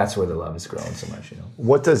 That's where the love has grown so much,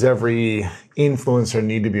 What does every influencer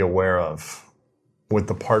need to be aware of with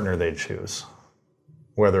the partner they choose?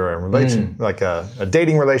 Whether a relation, like a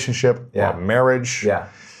dating relationship or marriage. Yeah.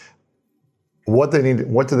 What do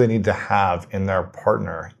they need to have in their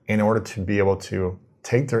partner in order to be able to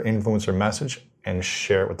take their influencer message and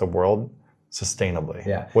share it with the world sustainably?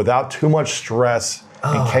 Yeah. Without too much stress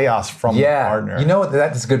and chaos from the partner. You know what?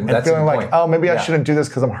 That's good. That's feeling a good like, point. maybe I shouldn't do this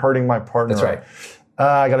because I'm hurting my partner. That's right.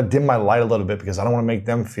 I got to dim my light a little bit because I don't want to make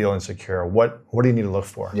them feel insecure. What do you need to look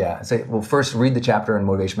for? Yeah. Well, first read the chapter in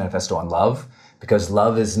Motivation Manifesto on love, because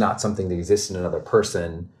love is not something that exists in another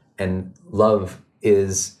person, and love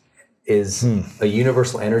is a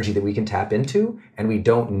universal energy that we can tap into, and we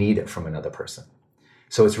don't need it from another person.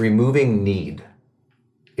 So it's removing need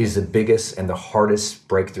is the biggest and the hardest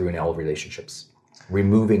breakthrough in all relationships.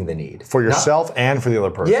 Removing the need. For yourself and for the other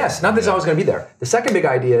person. Yes, not that it's always going to be there. The second big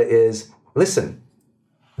idea is, listen,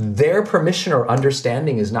 their permission or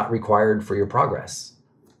understanding is not required for your progress.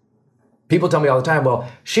 People tell me all the time, well,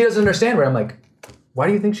 she doesn't understand, right? I'm like, why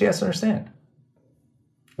do you think she has to understand?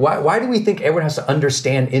 Why do we think everyone has to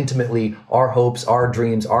understand intimately our hopes, our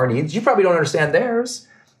dreams, our needs? You probably don't understand theirs.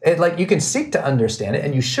 You can seek to understand it,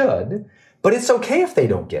 and you should, but it's okay if they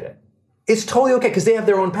don't get it. It's totally okay because they have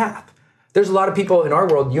their own path. There's a lot of people in our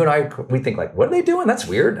world, you and I, we think like, what are they doing? That's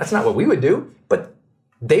weird. That's not what we would do. But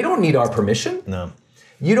they don't need our permission. No.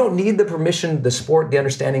 You don't need the permission, the support, the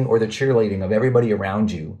understanding, or the cheerleading of everybody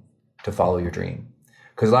around you to follow your dream.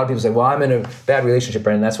 Because a lot of people say, well, I'm in a bad relationship,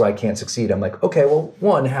 Brendon, that's why I can't succeed. I'm like, okay, well,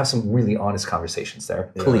 one, have some really honest conversations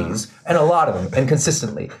there, please. And a lot of them, and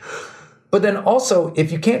consistently. But then also,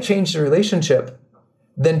 if you can't change the relationship,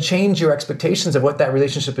 then change your expectations of what that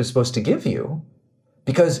relationship is supposed to give you.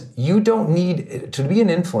 Because you don't need, to be an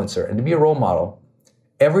influencer and to be a role model,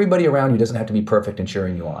 everybody around you doesn't have to be perfect and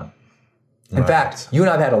cheering you on. In fact, you and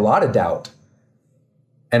I have had a lot of doubt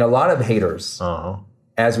and a lot of haters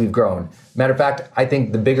as we've grown. Matter of fact, I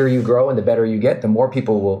think the bigger you grow and the better you get, the more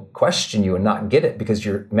people will question you and not get it because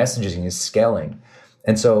your messaging is scaling.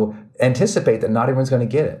 And so anticipate that not everyone's going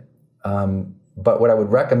to get it. But what I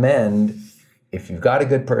would recommend, if you've got a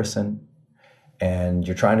good person and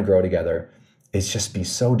you're trying to grow together, is just be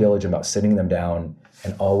so diligent about sitting them down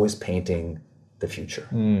and always painting the future.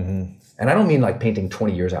 And I don't mean like painting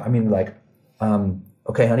 20 years out. I mean like,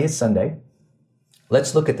 okay, honey, it's Sunday.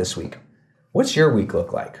 Let's look at this week. What's your week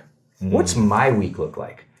look like? What's my week look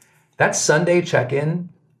like? That Sunday check-in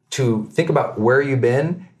to think about where you've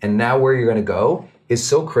been and now where you're going to go is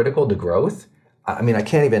so critical to growth. I mean, I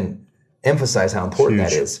can't even emphasize how important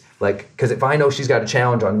that is. Like, because if I know she's got a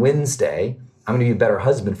challenge on Wednesday, I'm going to be a better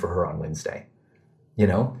husband for her on Wednesday. You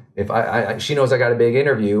know, if she knows I got a big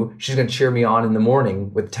interview, she's going to cheer me on in the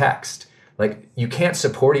morning with text. Like, you can't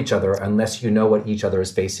support each other unless you know what each other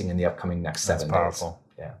is facing in the upcoming next 7 days. That's powerful.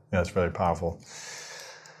 Yeah, that's really powerful.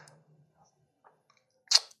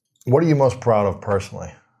 What are you most proud of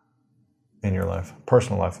personally in your life?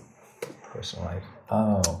 Personal life. Personal life.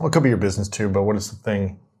 Oh. Well, it could be your business too, but what is the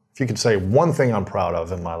thing, if you could say one thing I'm proud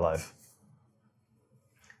of in my life?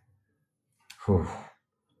 Whew.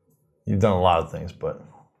 You've done a lot of things, but.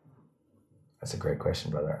 That's a great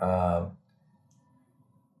question, brother.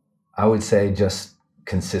 I would say just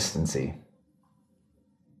consistency.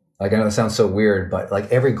 Like, I know it sounds so weird, but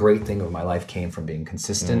like every great thing of my life came from being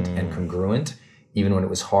consistent and congruent, even when it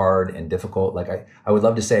was hard and difficult. Like, I would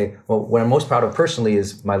love to say, well, what I'm most proud of personally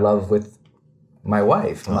is my love with my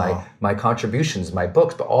wife, my contributions, my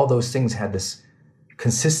books, but all those things had this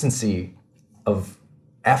consistency of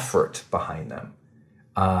effort behind them.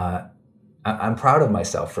 I'm proud of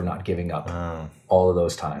myself for not giving up all of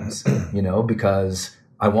those times, you know, because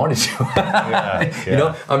I wanted to. You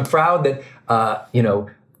know, I'm proud that, you know,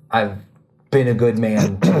 I've been a good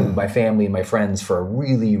man to my family and my friends for a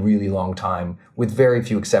really, really long time, with very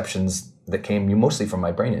few exceptions that came mostly from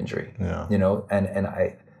my brain injury. You know, and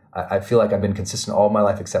I feel like I've been consistent all my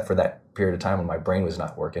life except for that period of time when my brain was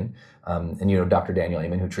not working. And, you know, Dr. Daniel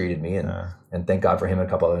Amen, who treated me, and thank God for him and a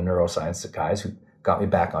couple other neuroscience guys who got me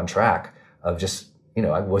back on track of just, you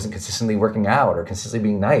know, I wasn't consistently working out or consistently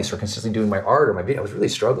being nice or consistently doing my art or my video. I was really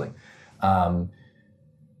struggling.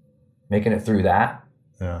 Making it through that.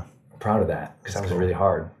 I'm proud of that, because that was really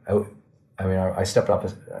hard. I mean, I stepped up.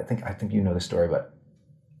 I think you know the story, but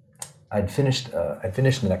I'd finished in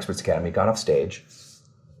the Experts Academy, got off stage,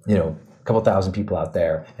 you know, a couple thousand people out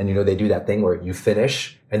there, and you know they do that thing where you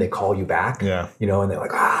finish and they call you back, you know, and they're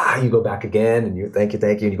like, you go back again, and you thank you,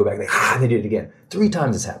 and you go back, and they do it again. 3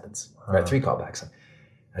 times this happens, right? 3 callbacks. And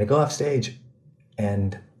I go off stage,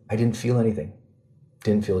 and I didn't feel anything.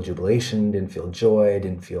 Didn't feel jubilation, didn't feel joy,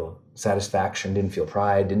 didn't feel satisfaction, didn't feel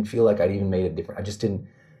pride, didn't feel like I'd even made a difference. I just didn't,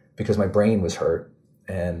 because my brain was hurt,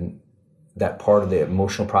 and that part of the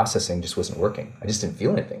emotional processing just wasn't working. I just didn't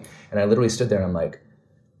feel anything. And I literally stood there and I'm like,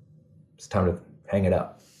 it's time to hang it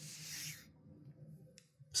up.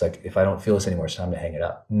 It's like, if I don't feel this anymore, it's time to hang it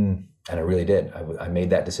up. And I really did. I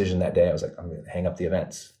made that decision that day. I was like, I'm going to hang up the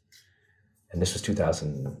events. And this was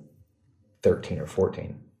 2013 or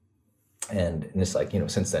 14. And it's like, you know,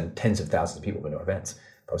 since then, tens of thousands of people have been to events.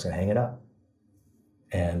 But I was going to hang it up.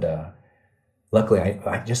 And luckily,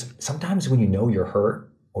 I just, sometimes when you know you're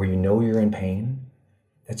hurt or you know you're in pain,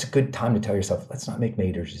 that's a good time to tell yourself, let's not make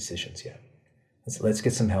major decisions yet. Let's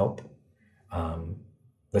get some help.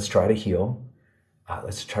 Let's try to heal.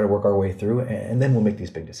 Let's try to work our way through, and then we'll make these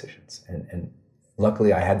big decisions. And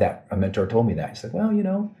luckily, I had that. A mentor told me that. He's like, well, you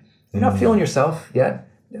know, you're not feeling yourself yet.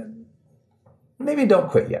 Maybe don't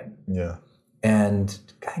quit yet. And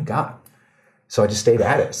thank God. So I just stayed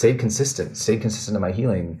at it, stayed consistent in my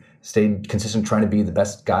healing, stayed consistent trying to be the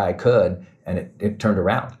best guy I could, and it turned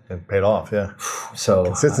around. It paid off, So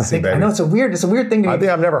consistency, baby. I know it's a weird thing. I think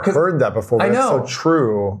I've never heard that before, but it's so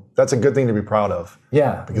true. That's a good thing to be proud of.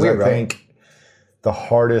 Because I think the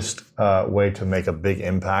hardest way to make a big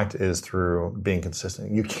impact is through being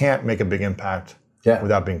consistent. You can't make a big impact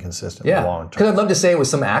without being consistent in the long term. Because I'd love to say it was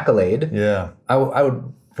some accolade. I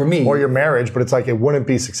would, for me. Or your marriage, but it's like it wouldn't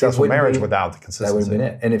be successful marriage without the consistency. That would have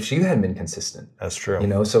been it. And if she hadn't been consistent. That's true. You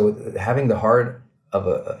know, so having the heart of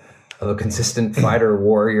a consistent fighter,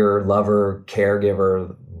 warrior, lover,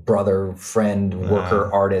 caregiver, brother, friend, worker,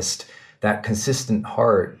 artist, that consistent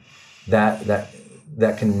heart, that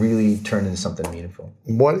can really turn into something meaningful.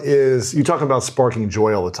 You talk about sparking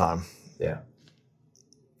joy all the time.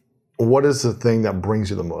 What is the thing that brings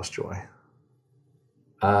you the most joy?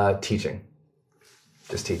 Teaching.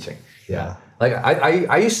 Just teaching. Like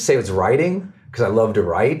I used to say it's writing, because I love to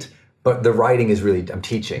write, but the writing is really, I'm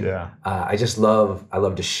teaching. I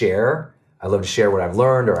love to share. I love to share what I've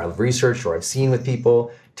learned or I've researched or I've seen with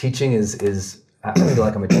people. Teaching is I feel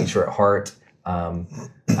like I'm a teacher at heart.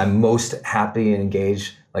 I'm most happy and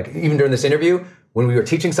engaged. Like even during this interview, when we were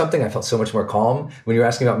teaching something, I felt so much more calm. When you were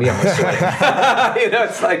asking about me, I'm sweating. You know,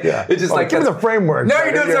 it's like, it's just like, give me the framework. No,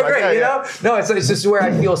 you're doing so great, you know? No, it's just where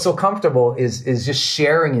I feel so comfortable is just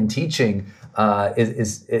sharing and teaching. I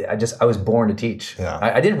was born to teach.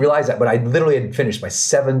 I didn't realize that, but I literally had finished my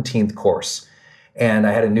 17th course. And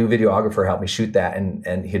I had a new videographer help me shoot that,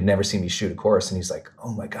 and he'd never seen me shoot a course. And he's like,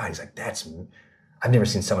 oh my God, he's like, I've never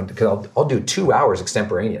seen someone, because I'll do 2 hours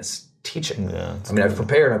extemporaneous teaching. Yeah, I mean, I've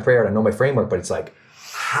prepared, I know my framework, but it's like,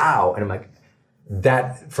 how? And I'm like,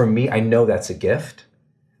 that, for me, I know that's a gift,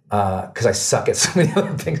 because I suck at so many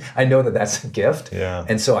other things. I know that that's a gift. Yeah.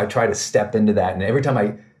 And so I try to step into that. And every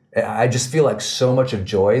time I just feel like so much of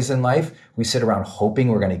joys in life, we sit around hoping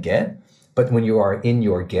we're going to get. But when you are in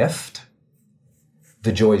your gift,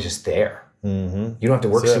 the joy is just there. Mm-hmm. You don't have to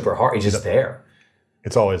work super hard. It's just there.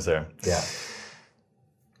 It's always there. Yeah.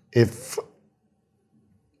 If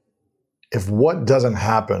what doesn't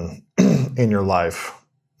happen in your life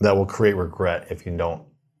that will create regret if you don't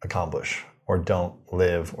accomplish or don't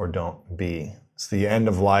live or don't be, it's the end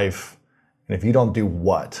of life. And if you don't do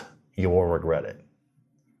what, you will regret it.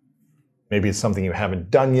 Maybe it's something you haven't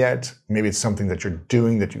done yet. Maybe it's something that you're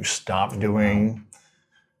doing that you stopped doing.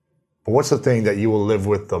 But what's the thing that you will live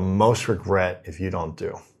with the most regret if you don't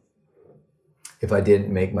do? If I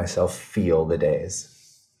didn't make myself feel the days.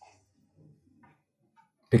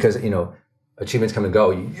 Because, achievements come and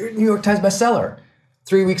go. You're a New York Times bestseller.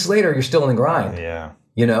 3 weeks later, you're still in the grind. Yeah.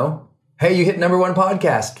 Hey, you hit #1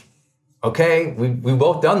 podcast. Okay, we've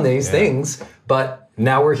both done these things, but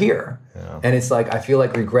now we're here. Yeah. And it's like, I feel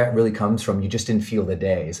like regret really comes from you just didn't feel the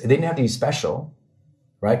days. It didn't have to be special,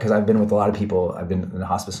 right? Because I've been with a lot of people. I've been in the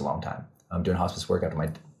hospice a long time. I'm doing hospice work after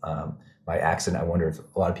my accident. I wonder if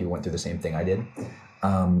a lot of people went through the same thing I did.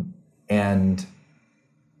 And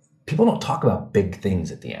people don't talk about big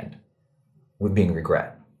things at the end with being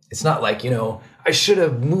regret. It's not like, I should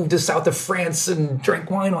have moved to south of France and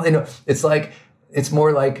drank wine. It's like, it's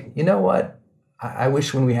more like, you know what? I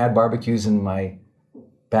wish when we had barbecues in my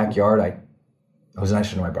backyard, I was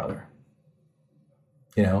nicer to my brother.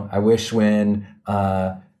 I wish when,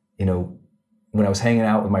 when I was hanging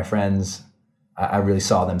out with my friends, I really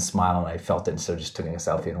saw them smile and I felt it instead of just taking a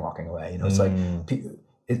selfie and walking away. It's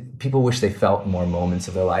like people wish they felt more moments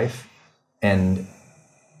of their life. And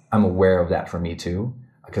I'm aware of that for me too,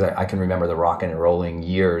 because I can remember the rocking and rolling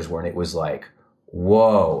years when it was like,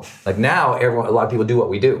 whoa. Like now, a lot of people do what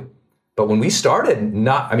we do. But when we started,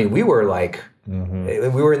 we were like, we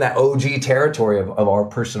were in that OG territory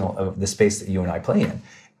of the space that you and I play in.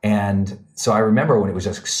 And so I remember when it was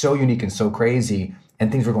just so unique and so crazy,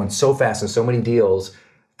 and things were going so fast and so many deals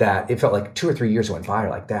that it felt like 2 or 3 years went by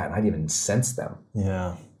like that, and I didn't even sense them.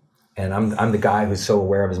 Yeah. And I'm the guy who's so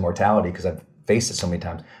aware of his mortality because I've faced it so many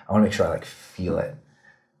times. I want to make sure I feel it.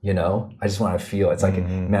 I just want to feel it. It's like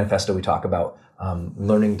in Manifesto we talk about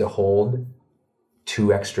learning to hold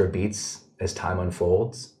 2 extra beats as time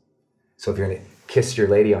unfolds. So if you're going to kiss your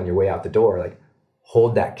lady on your way out the door,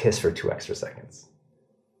 hold that kiss for 2 extra seconds.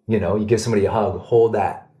 You give somebody a hug, hold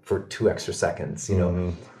that for 2 extra seconds.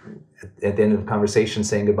 At the end of the conversation,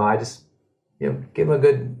 saying goodbye, just give them a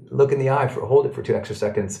good look in the eye, hold it for 2 extra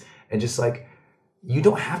seconds, and just you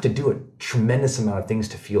don't have to do a tremendous amount of things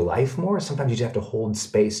to feel life more. Sometimes you just have to hold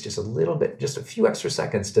space just a little bit, just a few extra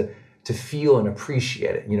seconds to feel and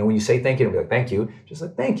appreciate it. When you say thank you, it'll be like thank you, just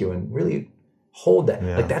thank you, and really hold that.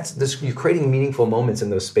 Yeah. You're creating meaningful moments in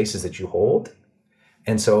those spaces that you hold.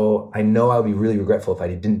 And so I know I'll be really regretful if I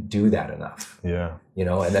didn't do that enough. Yeah.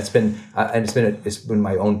 And that's been, it's been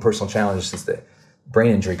my own personal challenge since the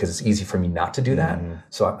brain injury, because it's easy for me not to do that.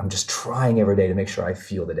 So I'm just trying every day to make sure I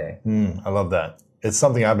feel the day. I love that. It's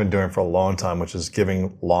something I've been doing for a long time, which is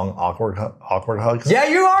giving long, awkward hugs. Yeah,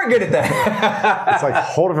 you are good at that. It's like,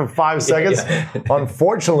 hold it for 5 seconds. Yeah.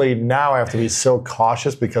 Unfortunately, now I have to be so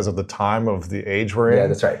cautious because of the time of the age we're in. Yeah,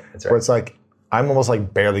 that's right. Where it's like, I'm almost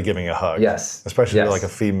barely giving a hug. Yes. Especially if you're a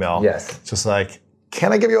female. Yes. It's just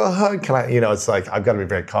can I give you a hug? Can I, it's I've got to be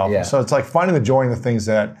very confident. Yeah. So it's finding the joy in the things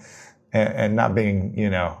that, and not being,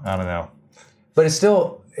 I don't know. But it's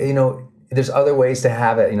still, there's other ways to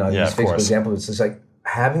have it. This Facebook example, it's just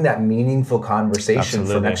having that meaningful conversation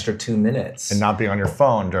for an extra 2 minutes. And not being on your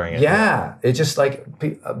phone during it. Yeah. It's just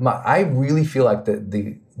I really feel like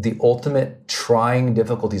the ultimate trying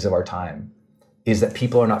difficulties of our time is that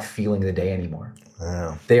people are not feeling the day anymore.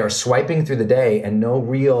 Yeah. They are swiping through the day and no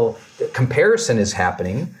real comparison is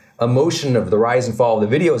happening. Emotion of the rise and fall of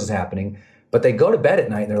the videos is happening, but they go to bed at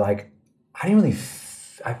night and they're like, I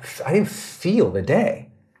didn't feel the day.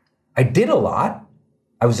 I did a lot.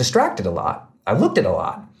 I was distracted a lot. I looked at a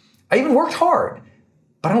lot. I even worked hard,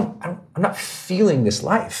 but I'm not feeling this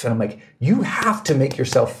life. And I'm like, you have to make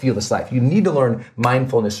yourself feel this life. You need to learn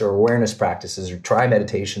mindfulness or awareness practices or try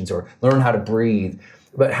meditations or learn how to breathe,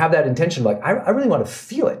 but have that intention of I really want to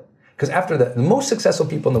feel it. Because after the most successful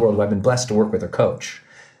people in the world who I've been blessed to work with or coach,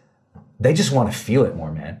 they just want to feel it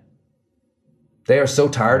more, man. They are so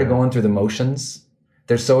tired of going through the motions.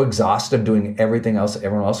 They're so exhausted doing everything else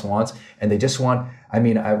everyone else wants. And they just want, I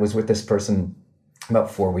mean, I was with this person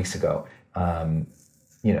about 4 weeks ago,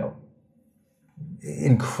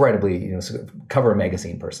 incredibly, cover a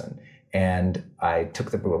magazine person. And I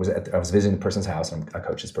was visiting the person's house, and I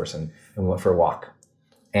coached this person, and we went for a walk.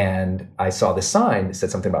 And I saw this sign that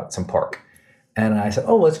said something about some park. And I said,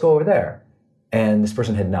 oh, let's go over there. And this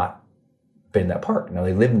person had not been in that park. Now,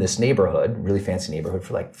 they lived in this neighborhood, really fancy neighborhood,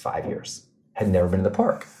 for like 5 years. Had never been to the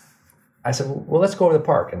park. I said, well, let's go over to the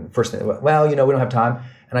park. And first thing, well, we don't have time.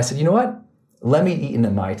 And I said, you know what? Let me eat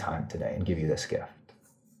in my time today and give you this gift.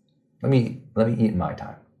 Let me eat in my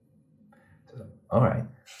time. So, all right.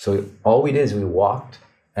 So all we did is we walked,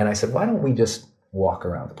 and I said, why don't we just walk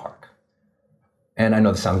around the park? And I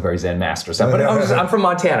know this sounds very Zen master stuff, but I'm from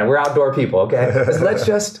Montana. We're outdoor people, okay?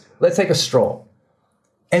 Let's take a stroll.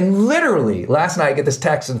 And literally, last night I get this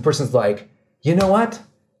text, and the person's like, you know what?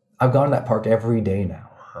 I've gone to that park every day now.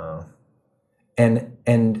 Huh.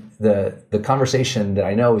 And the conversation that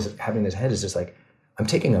I know is having in his head is just like, I'm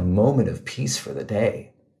taking a moment of peace for the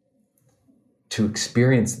day to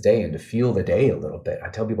experience the day and to feel the day a little bit. I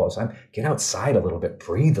tell people all the time, get outside a little bit,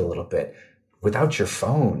 breathe a little bit without your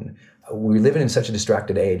phone. We're living in such a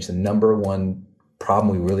distracted age. The number one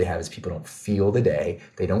problem we really have is people don't feel the day.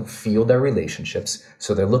 They don't feel their relationships.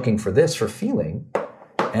 So they're looking for this for feeling,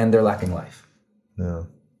 and they're lacking life. Yeah.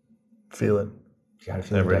 Feel it. You gotta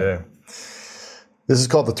feel every day. This is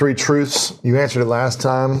called The Three Truths. You answered it last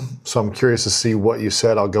time, so I'm curious to see what you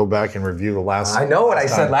said. I'll go back and review the last I know what I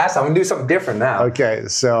said last time. I'm going to do something different now. Okay,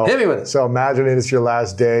 so hit me with it. So imagine it's your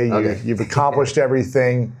last day. You've accomplished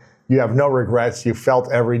everything. You have no regrets. You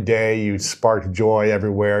felt every day. You sparked joy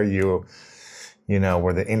everywhere. You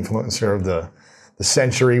were the influencer of the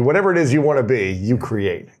century. Whatever it is you want to be, you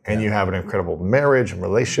create. And you have an incredible marriage and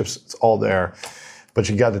relationships. It's all there. But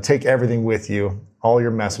you got to take everything with you. All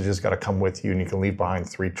your messages got to come with you, and you can leave behind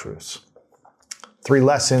 3 truths. 3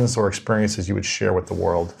 lessons or experiences you would share with the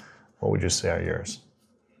world. What would you say are yours?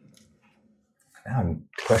 Now I'm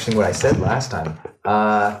questioning what I said last time.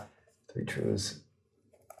 3 truths.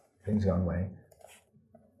 Things gone away.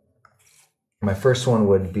 My first one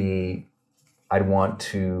would be, I'd want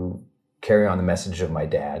to carry on the message of my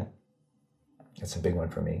dad. That's a big one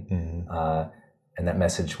for me. Mm-hmm. And that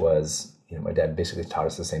message was, my dad basically taught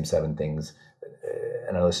us the same 7 things.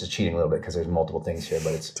 And I know this is cheating a little bit because there's multiple things here,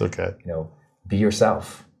 but it's okay. Be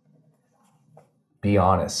yourself. Be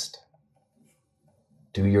honest.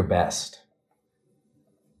 Do your best.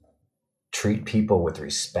 Treat people with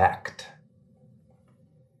respect.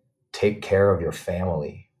 Take care of your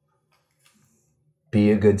family.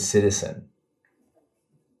 Be a good citizen.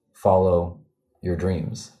 Follow your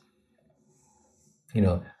dreams.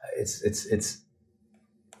 It's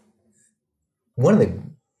one of the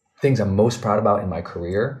things I'm most proud about in my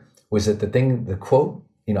career was that the quote,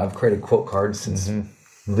 I've created quote cards since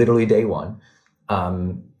literally day one.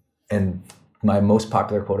 And my most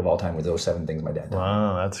popular quote of all time was those 7 things my dad did.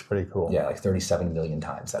 Wow, that's pretty cool. Yeah, like 37 million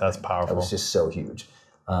times. That's powerful. That was just so huge.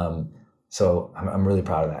 So I'm really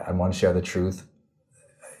proud of that. I want to share the truth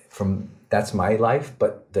that's my life,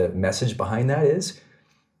 but the message behind that is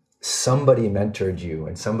somebody mentored you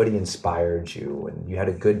and somebody inspired you and you had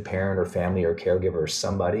a good parent or family or caregiver or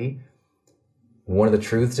somebody. One of the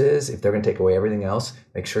truths is, if they're going to take away everything else,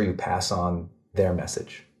 make sure you pass on their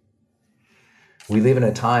message. We live in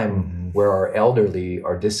a time where our elderly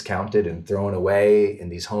are discounted and thrown away in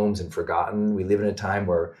these homes and forgotten. We live in a time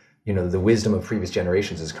where, the wisdom of previous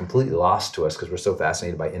generations is completely lost to us because we're so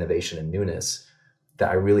fascinated by innovation and newness that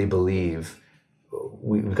I really believe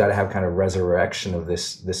we've got to have kind of resurrection of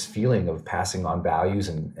this feeling of passing on values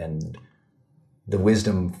and the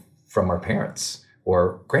wisdom from our parents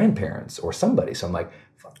or grandparents or somebody. So I'm like,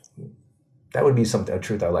 that would be a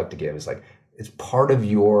truth I like to give is like, it's part of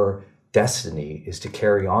your destiny is to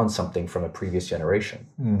carry on something from a previous generation.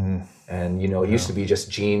 Mm-hmm. And, it used to be just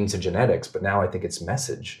genes and genetics, but now I think it's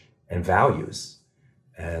message and values.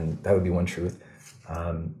 And that would be one truth.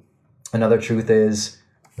 Another truth is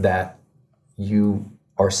that you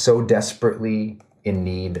are so desperately in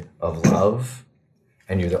need of love,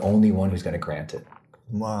 and you're the only one who's going to grant it.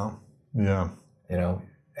 Wow. Yeah.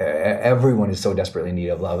 Everyone is so desperately in need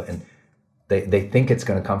of love, and they think it's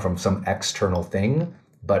going to come from some external thing,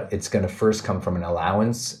 but it's going to first come from an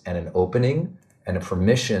allowance and an opening and a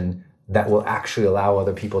permission that will actually allow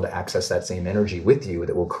other people to access that same energy with you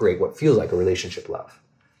that will create what feels like a relationship love.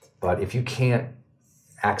 But if you can't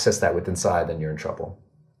access that within inside, then you're in trouble.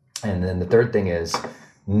 And then the third thing is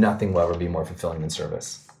nothing will ever be more fulfilling than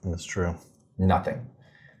service. That's true. Nothing.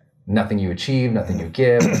 nothing you achieve, nothing you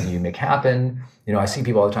give, nothing you make happen. You know, I see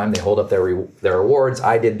people all the time, they hold up their awards.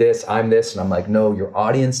 I did this, I'm this. And I'm like, no, your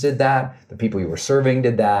audience did that. The people you were serving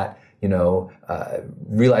did that. You know,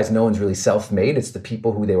 realize no one's really self-made. It's the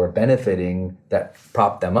people who they were benefiting that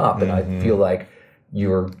propped them up. And I feel like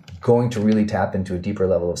you're going to really tap into a deeper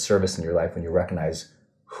level of service in your life when you recognize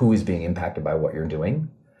who is being impacted by what you're doing.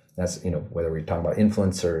 That's, you know, whether we're talking about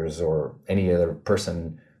influencers or any other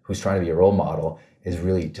person who's trying to be a role model, is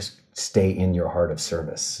really just stay in your heart of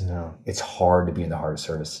service. Yeah. It's hard to be in the heart of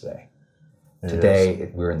service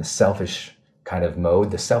today. We're in the selfish kind of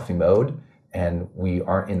mode, the selfie mode, and we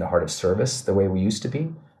aren't in the heart of service the way we used to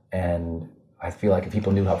be. And I feel like if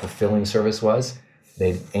people knew how fulfilling service was,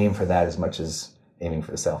 they'd aim for that as much as aiming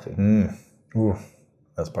for the selfie. Ooh,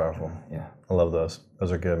 that's powerful. Yeah. I love those.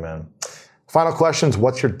 Those are good, man. Final questions.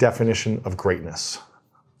 What's your definition of greatness?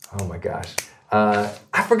 Oh my gosh.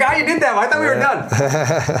 I forgot you did that. I thought we were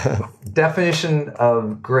done. Definition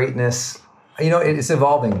of greatness. You know, it's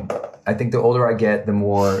evolving. I think the older I get, the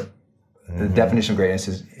more the definition of greatness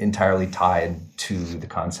is entirely tied to the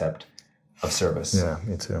concept of service. Yeah,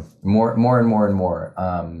 me too. More and more.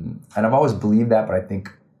 And I've always believed that, but I think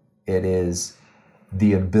it is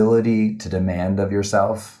the ability to demand of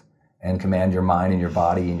yourself and command your mind and your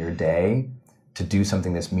body and your day to do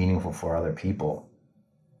something that's meaningful for other people.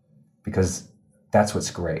 Because that's what's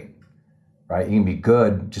great, right? You can be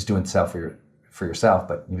good just doing stuff for yourself,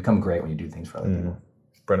 but you become great when you do things for other people.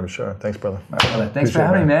 Brendon, sure. Thanks, brother. All right, brother. Thanks for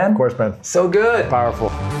having me, man. Of course, man. So good.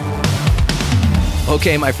 Powerful.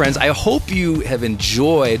 Okay, my friends, I hope you have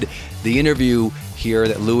enjoyed the interview here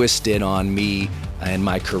that Lewis did on me and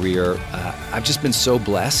my career. I've just been so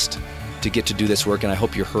blessed to get to do this work, and I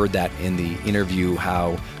hope you heard that in the interview,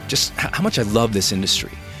 how much I love this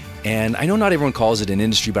industry. And I know not everyone calls it an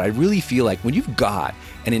industry, but I really feel like when you've got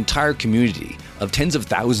an entire community of tens of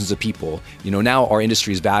thousands of people, you know, now our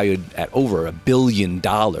industry is valued at over $1 billion.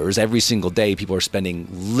 Every single day, people are spending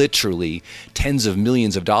literally tens of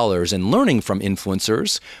millions of dollars and learning from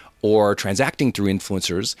influencers or transacting through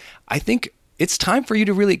influencers. I think it's time for you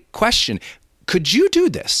to really question, could you do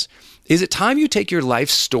this? Is it time you take your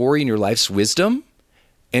life story and your life's wisdom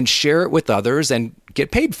and share it with others and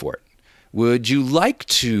get paid for it? Would you like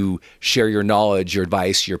to share your knowledge, your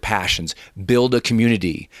advice, your passions, build a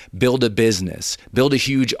community, build a business, build a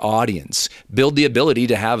huge audience, build the ability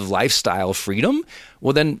to have lifestyle freedom?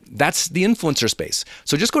 Well, then that's the influencer space.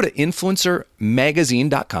 So just go to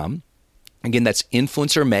influencermagazine.com. Again, that's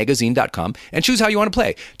influencermagazine.com, and choose how you want to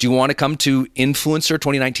play. Do you want to come to Influencer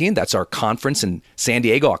 2019? That's our conference in San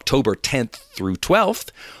Diego, October 10th through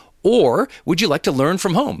 12th. Or would you like to learn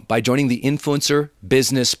from home by joining the Influencer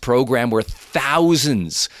Business Program, where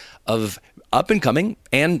thousands of up-and-coming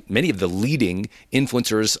and many of the leading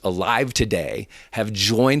influencers alive today have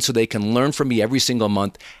joined so they can learn from me every single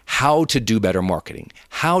month how to do better marketing,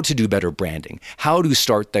 how to do better branding, how to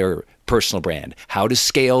start their personal brand, how to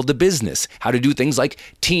scale the business, how to do things like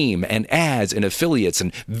team and ads and affiliates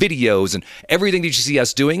and videos and everything that you see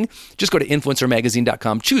us doing. Just go to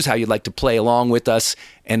influencermagazine.com, choose how you'd like to play along with us,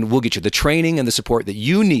 and we'll get you the training and the support that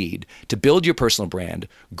you need to build your personal brand,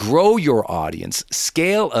 grow your audience,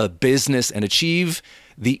 scale a business, and achieve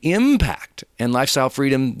the impact and lifestyle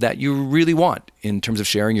freedom that you really want in terms of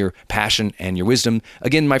sharing your passion and your wisdom.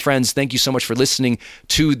 Again, my friends, thank you so much for listening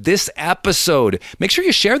to this episode. Make sure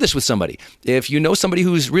you share this with somebody. If you know somebody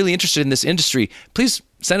who's really interested in this industry, please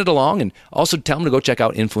send it along, and also tell them to go check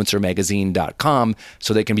out influencermagazine.com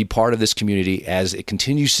so they can be part of this community as it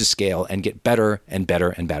continues to scale and get better and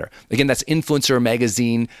better and better. Again, that's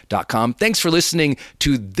influencermagazine.com. Thanks for listening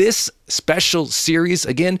to this special series.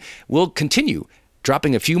 Again, we'll continue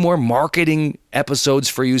dropping a few more marketing episodes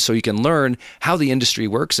for you so you can learn how the industry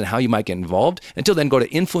works and how you might get involved. Until then, go to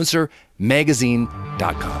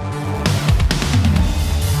influencermagazine.com.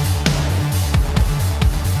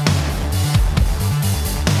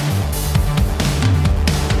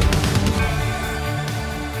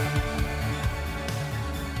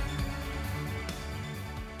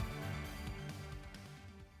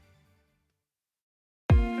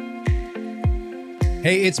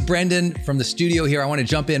 Hey, it's Brendon from the studio here. I want to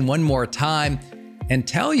jump in one more time and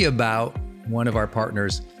tell you about one of our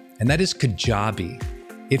partners, and that is Kajabi.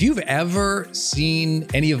 If you've ever seen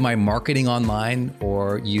any of my marketing online,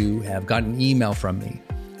 or you have gotten an email from me,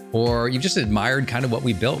 or you've just admired kind of what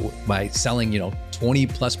we built by selling, 20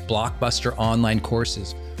 plus blockbuster online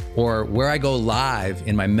courses, or where I go live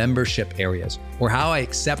in my membership areas, or how I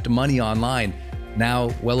accept money online, now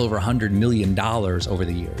well over $100 million over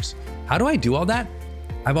the years. How do I do all that?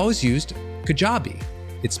 I've always used Kajabi.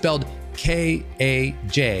 It's spelled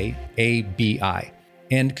Kajabi.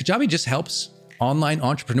 And Kajabi just helps online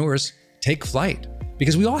entrepreneurs take flight,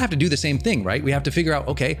 because we all have to do the same thing, right? We have to figure out,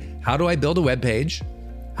 okay, how do I build a web page?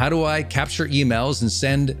 How do I capture emails and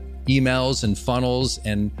send emails and funnels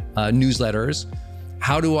and newsletters?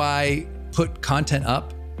 How do I put content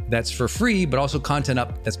up that's for free, but also content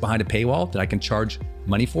up that's behind a paywall that I can charge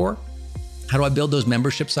money for? How do I build those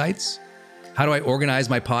membership sites? How do I organize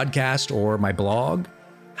my podcast or my blog?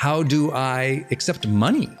 How do I accept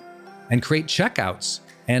money and create checkouts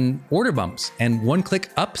and order bumps and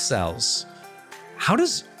one-click upsells? How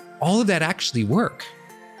does all of that actually work?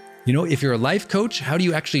 You know, if you're a life coach, how do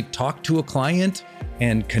you actually talk to a client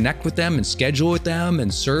and connect with them and schedule with them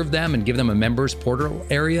and serve them and give them a members portal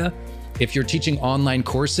area? If you're teaching online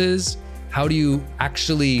courses, how do you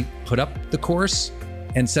actually put up the course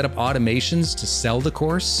and set up automations to sell the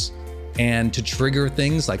course and to trigger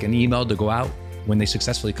things like an email to go out when they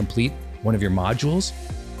successfully complete one of your modules?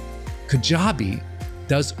 Kajabi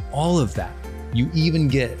does all of that. You even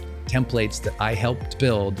get templates that I helped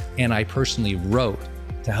build and I personally wrote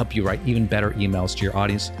to help you write even better emails to your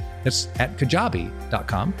audience. That's at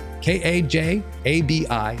kajabi.com, Kajabi.com.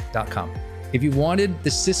 If you wanted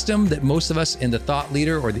the system that most of us in the thought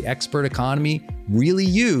leader or the expert economy really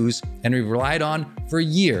use and we've relied on for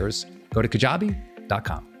years, go to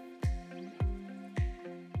kajabi.com.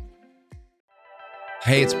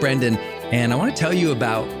 Hey, it's Brendon, and I want to tell you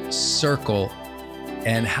about Circle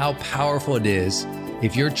and how powerful it is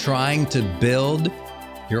if you're trying to build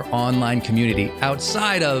your online community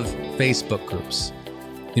outside of Facebook groups.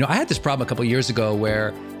 You know, I had this problem a couple years ago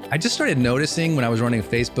where I just started noticing when I was running a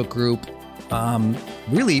Facebook group,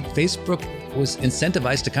 really Facebook was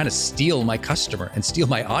incentivized to kind of steal my customer and steal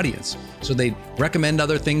my audience. So they'd recommend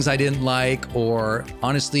other things I didn't like, or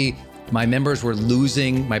honestly, my members were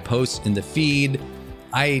losing my posts in the feed.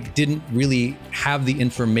 I didn't really have the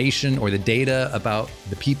information or the data about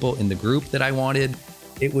the people in the group that I wanted.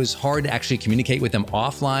 It was hard to actually communicate with them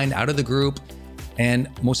offline, out of the group. And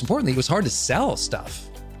most importantly, it was hard to sell stuff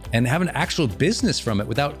and have an actual business from it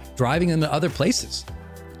without driving them to other places.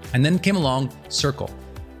 And then came along Circle.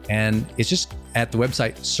 And it's just at the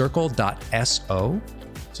website circle.so.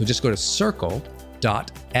 So just go to circle.so.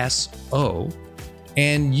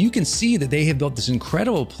 And you can see that they have built this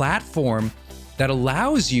incredible platform that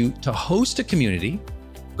allows you to host a community,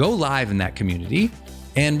 go live in that community,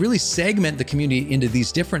 and really segment the community into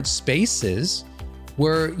these different spaces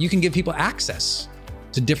where you can give people access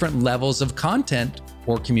to different levels of content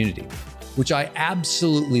or community, which I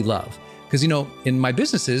absolutely love. Because, you know, in my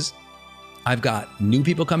businesses, I've got new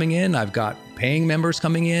people coming in, I've got paying members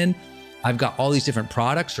coming in, I've got all these different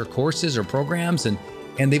products or courses or programs, and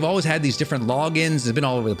they've always had these different logins. It's been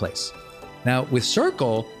all over the place. Now with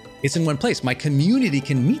Circle, it's in one place. My community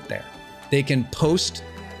can meet there. They can post,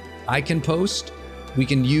 I can post, we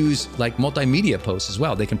can use like multimedia posts as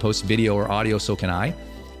well. They can post video or audio, so can I.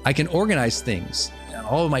 I can organize things,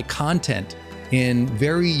 all of my content in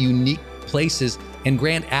very unique places and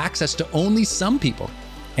grant access to only some people.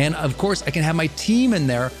 And of course, I can have my team in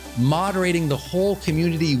there moderating the whole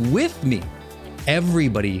community with me.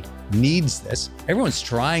 Everybody needs this. Everyone's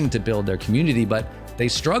trying to build their community, but they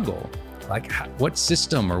struggle. Like, what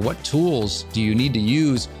system or what tools do you need to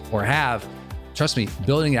use or have? Trust me,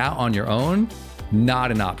 building it out on your own,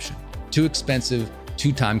 not an option. Too expensive,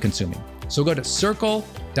 too time consuming. So go to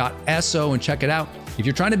circle.so and check it out. If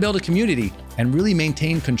you're trying to build a community and really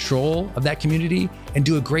maintain control of that community and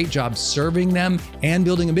do a great job serving them and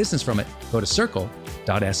building a business from it, go to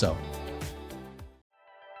circle.so.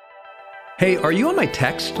 Hey, are you on my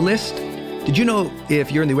text list? Did you know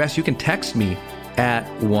if you're in the US, you can text me at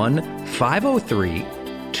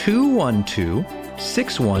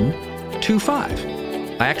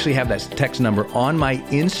 1-503-212-6125. I actually have that text number on my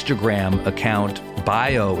Instagram account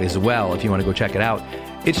bio as well, if you want to go check it out.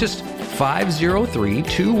 It's just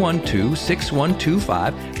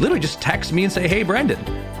 503-212-6125. Literally just text me and say, hey, Brendon.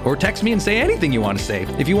 Or text me and say anything you want to say.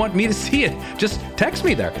 If you want me to see it, just text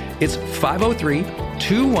me there. It's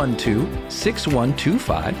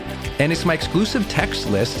 503-212-6125. And it's my exclusive text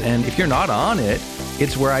list. And if you're not on it,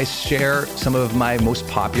 it's where I share some of my most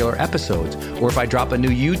popular episodes. Or if I drop a new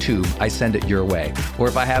YouTube, I send it your way. Or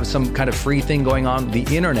if I have some kind of free thing going on the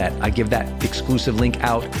internet, I give that exclusive link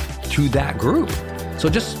out to that group. So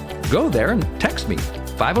just go there and text me,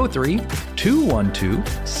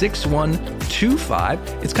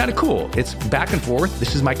 503-212-6125. It's kind of cool. It's back and forth.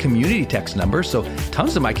 This is my community text number. So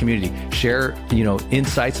tons of my community share,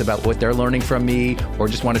 insights about what they're learning from me, or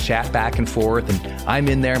just want to chat back and forth. And I'm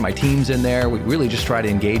in there, my team's in there. We really just try to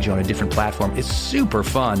engage you on a different platform. It's super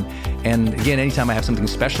fun. And again, anytime I have something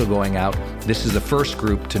special going out, this is the first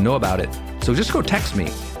group to know about it. So just go text me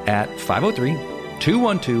at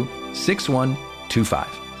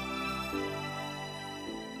 503-212-6125.